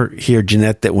infer here,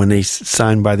 Jeanette, that when they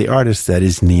signed by the artist, that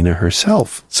is Nina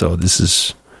herself. So this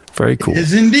is very cool. It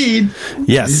is indeed.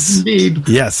 Yes. It is indeed.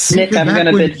 Yes. Nick, I'm going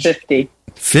to bid 50.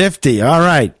 50. All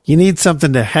right. You need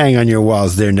something to hang on your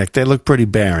walls there, Nick. They look pretty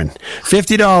barren.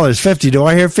 $50. 50. Do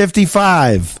I hear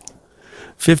 55?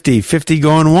 50. 50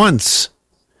 going once.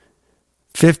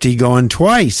 50 going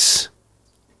twice.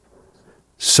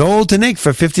 Sold to Nick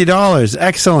for $50.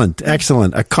 Excellent.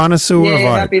 Excellent. A connoisseur Yay,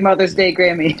 of art. happy Mother's Day,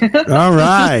 Grammy. All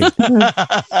right.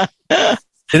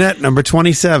 Jeanette, number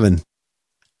 27.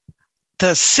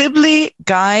 The Sibley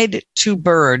Guide to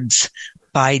Birds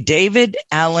by David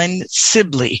Allen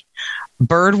Sibley.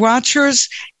 Bird watchers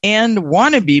and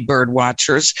wannabe bird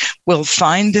watchers will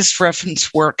find this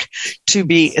reference work to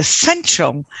be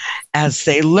essential as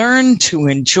they learn to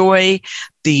enjoy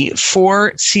the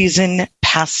 4-season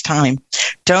pastime.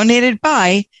 Donated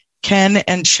by Ken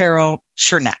and Cheryl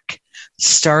Chernak.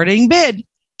 Starting bid,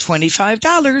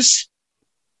 $25.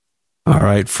 All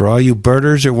right. For all you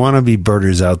birders or wannabe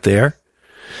birders out there,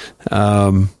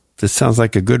 this sounds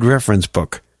like a good reference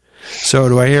book. So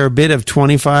do I hear a bid of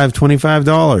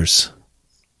 $25?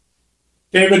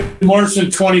 David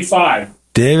Morrison, 25.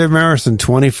 David Morrison,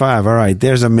 25. All right,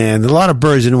 there's a man. There's a lot of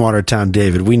birds in Watertown,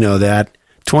 David. We know that.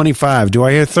 25. Do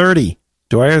I hear 30?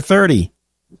 Do I hear 30?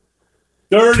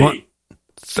 30.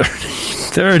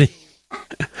 30.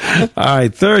 All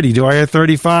right, 30. Do I hear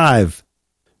 35?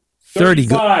 30.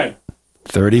 35.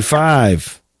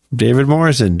 35. David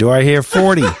Morrison. Do I hear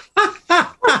 40?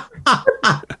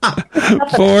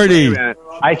 40.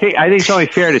 I think it's only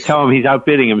fair to tell him he's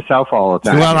outbidding himself all the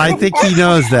time. Well, I think he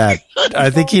knows that.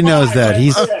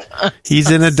 He's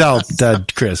an adult,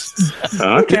 Chris.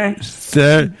 Okay.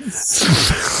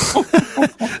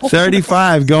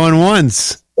 35 going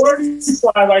once.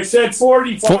 45. I said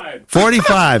 45.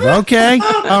 45. Okay.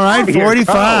 All right.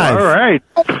 45. All right.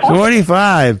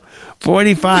 45.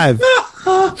 45.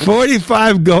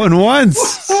 45 going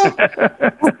once.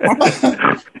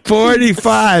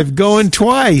 45 going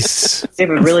twice.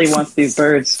 David really wants these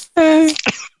birds.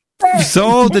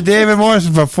 Sold to David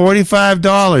Morrison for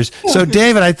 $45. So,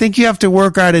 David, I think you have to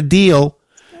work out a deal.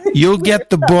 You'll get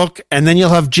the book, and then you'll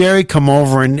have Jerry come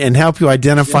over and help you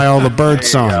identify all the bird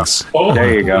songs.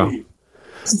 There you go.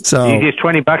 So, easiest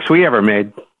 $20 we ever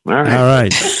made. All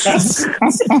right.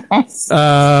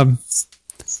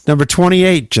 Number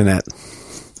 28, Jeanette.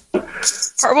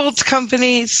 Harboldt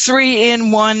Company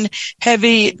 3-in-1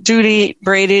 heavy-duty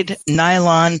braided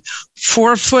nylon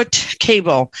 4-foot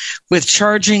cable with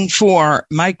charging for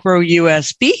micro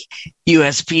USB,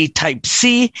 USB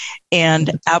Type-C,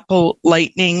 and Apple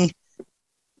Lightning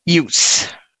use.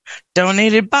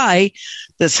 Donated by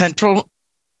the Central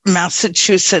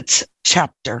Massachusetts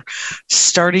chapter.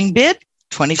 Starting bid,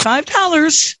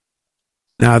 $25.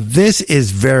 Now, this is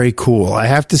very cool. I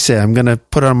have to say, I'm going to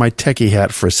put on my techie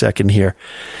hat for a second here.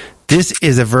 This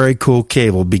is a very cool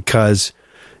cable because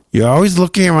you're always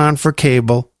looking around for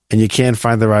cable and you can't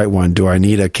find the right one. Do I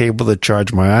need a cable to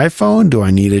charge my iPhone? Do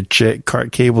I need a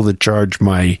cable to charge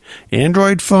my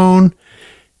Android phone?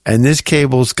 And this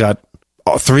cable's got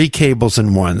 3 cables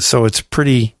in one, so it's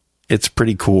pretty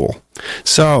cool.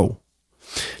 So,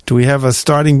 do we have a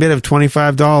starting bid of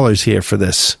 $25 here for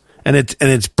this? And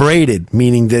it's braided,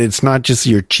 meaning that it's not just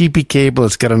your cheapy cable.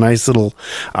 It's got a nice little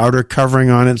outer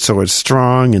covering on it, so it's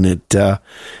strong and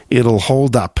it'll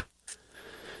hold up.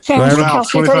 Sharon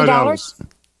Strzelski, $30.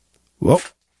 Whoa.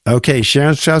 Okay,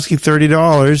 Sharon Strzelski,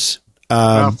 $30.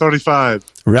 Ralph, 35.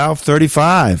 Ralph,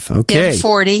 35. Okay. Deb,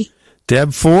 40.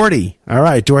 Deb, 40. All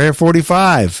right. Do I hear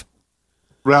 45?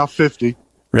 Ralph, 50.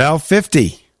 Ralph,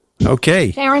 50.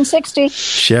 Okay. Sharon, 60.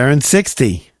 Sharon,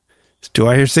 60. Do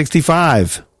I hear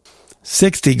 65?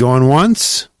 60 going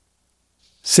once.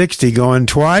 60 going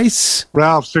twice.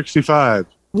 Ralph, 65.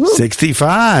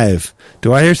 65.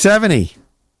 Do I hear 70?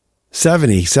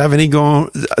 70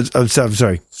 going, I'm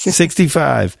sorry,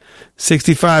 65.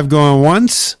 65 going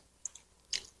once.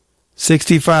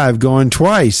 65 going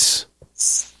twice.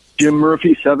 Jim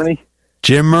Murphy, 70.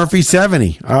 Jim Murphy,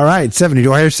 70. All right, 70.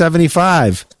 Do I hear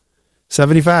 75?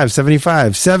 75.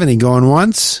 70 going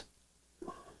once.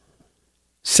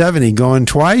 70 going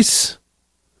twice.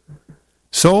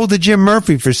 Sold to Jim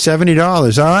Murphy for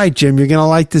 $70. All right, Jim, you're going to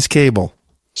like this cable.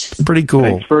 Pretty cool.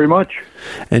 Thanks very much.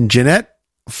 And Jeanette,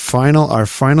 our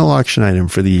final auction item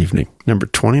for the evening, number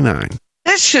 29.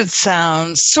 This should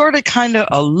sound sort of kind of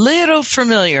a little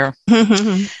familiar.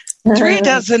 3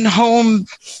 dozen home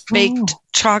baked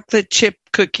chocolate chip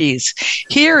cookies.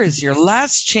 Here is your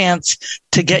last chance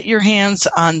to get your hands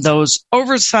on those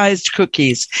oversized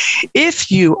cookies.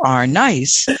 If you are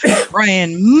nice,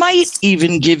 Brian might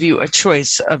even give you a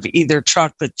choice of either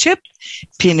chocolate chip,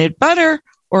 peanut butter,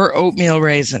 or oatmeal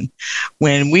raisin.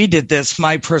 When we did this,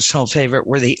 my personal favorite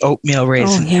were the oatmeal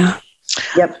raisin. Oh, yeah.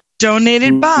 Yep.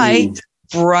 Donated by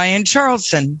Brian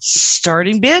Charleston.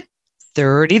 Starting bid,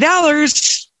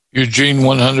 $30. Eugene,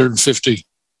 150.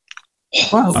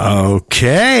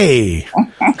 Okay.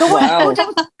 Wow.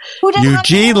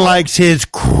 Eugene likes his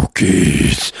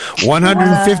cookies.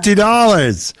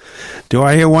 $150. Do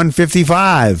I hear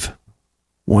 155?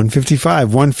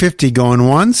 155. 150 going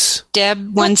once. Deb,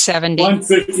 170.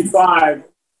 155.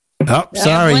 Oh,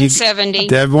 sorry. 170.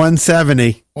 Deb,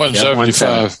 170.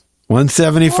 175.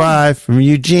 175 from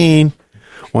Eugene.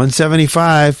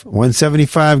 175.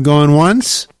 175 going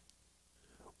once.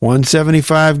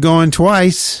 175 going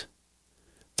twice.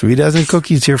 3 dozen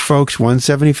cookies here, folks.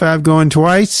 175 going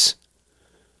twice.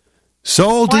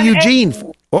 Sold to Eugene.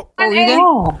 Oh, you good?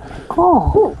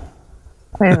 Oh.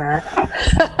 Wait a minute.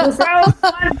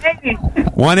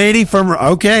 180 from,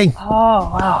 okay. Oh,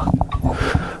 wow.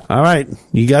 All right.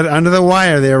 You got it under the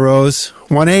wire there, Rose.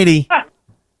 180.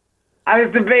 I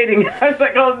was debating. I was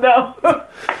like, oh, no.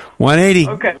 180.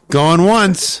 Okay. Going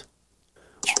once.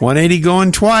 180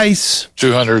 going twice.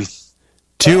 200.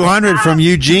 200 from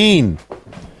Eugene.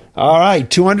 All right.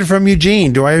 200 from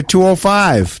Eugene. Do I have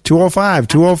 205? 205.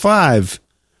 205.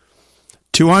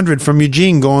 200 from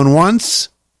Eugene going once.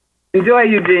 Enjoy,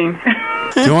 Eugene.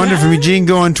 200 from Eugene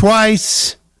going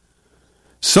twice.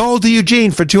 Sold to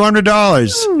Eugene for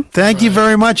 $200. Thank you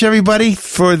very much, everybody,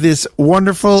 for this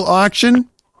wonderful auction.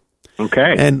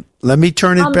 Okay. And let me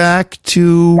turn it back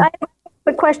to... I have a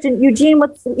quick question. Eugene,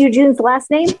 what's Eugene's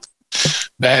last name?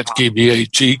 Batke,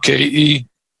 Batke.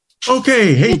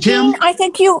 Okay. Hey, Tim. I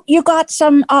think you got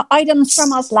some items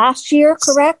from us last year,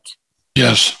 correct?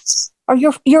 Yes. Or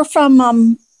you're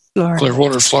from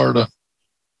Clearwater, Florida.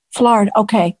 Florida.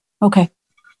 Okay.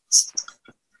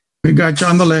 We got you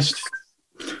on the list.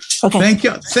 Okay.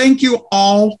 Thank you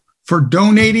all for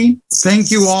donating. Thank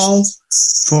you all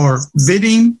for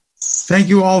bidding. Thank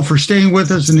you all for staying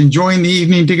with us and enjoying the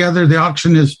evening together. The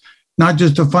auction is not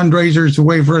just a fundraiser, it's a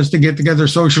way for us to get together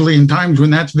socially in times when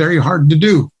that's very hard to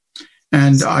do.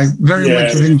 And I very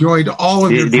much have enjoyed all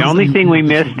of The only thing we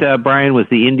missed, Brian, was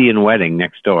the Indian wedding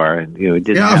next door. It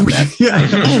didn't have that.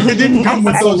 It didn't come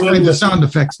with those kinds of sound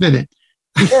effects, did it?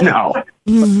 No.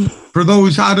 For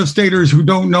those out-of-staters who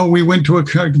don't know, we went to a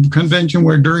convention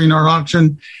where during our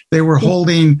auction, they were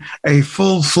holding a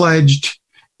full-fledged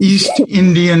East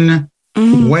Indian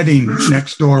wedding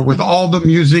next door with all the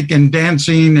music and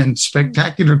dancing and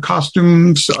spectacular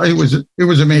costumes. It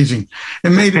was amazing. It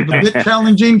made it a bit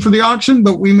challenging for the auction,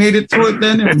 but we made it through it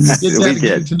then, and we did that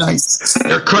again tonight.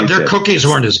 Their cookies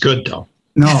weren't as good, though.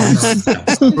 No.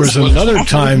 There was another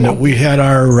time that we had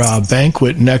our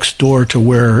banquet next door to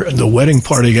where the wedding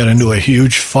party got into a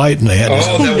huge fight and they had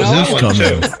that was that one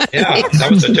too. Yeah,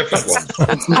 that was a different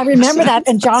one. I remember that,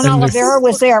 and John Oliveira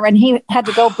was there, and he had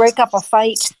to go break up a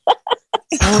fight.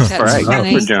 Right,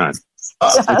 good for John.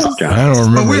 I don't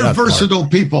remember. But we're that versatile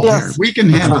people here. We can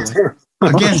handle it.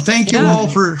 Again, thank you all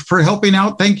for helping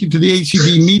out. Thank you to the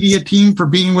ACB media team for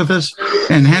being with us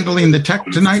and handling the tech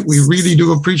tonight. We really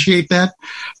do appreciate that.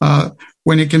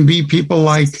 When it can be people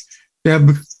like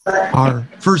Deb, our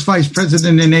first vice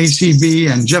president in ACB,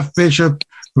 and Jeff Bishop,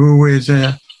 who is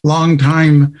a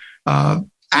longtime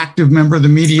active member of the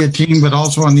media team, but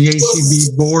also on the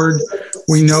ACB board.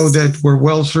 We know that we're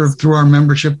well served through our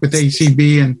membership with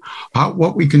ACB and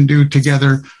what we can do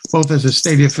together, both as a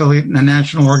state affiliate and a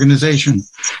national organization.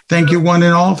 Thank you, one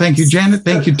and all. Thank you, Janet.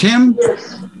 Thank you, Tim.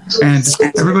 And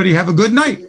everybody have a good night.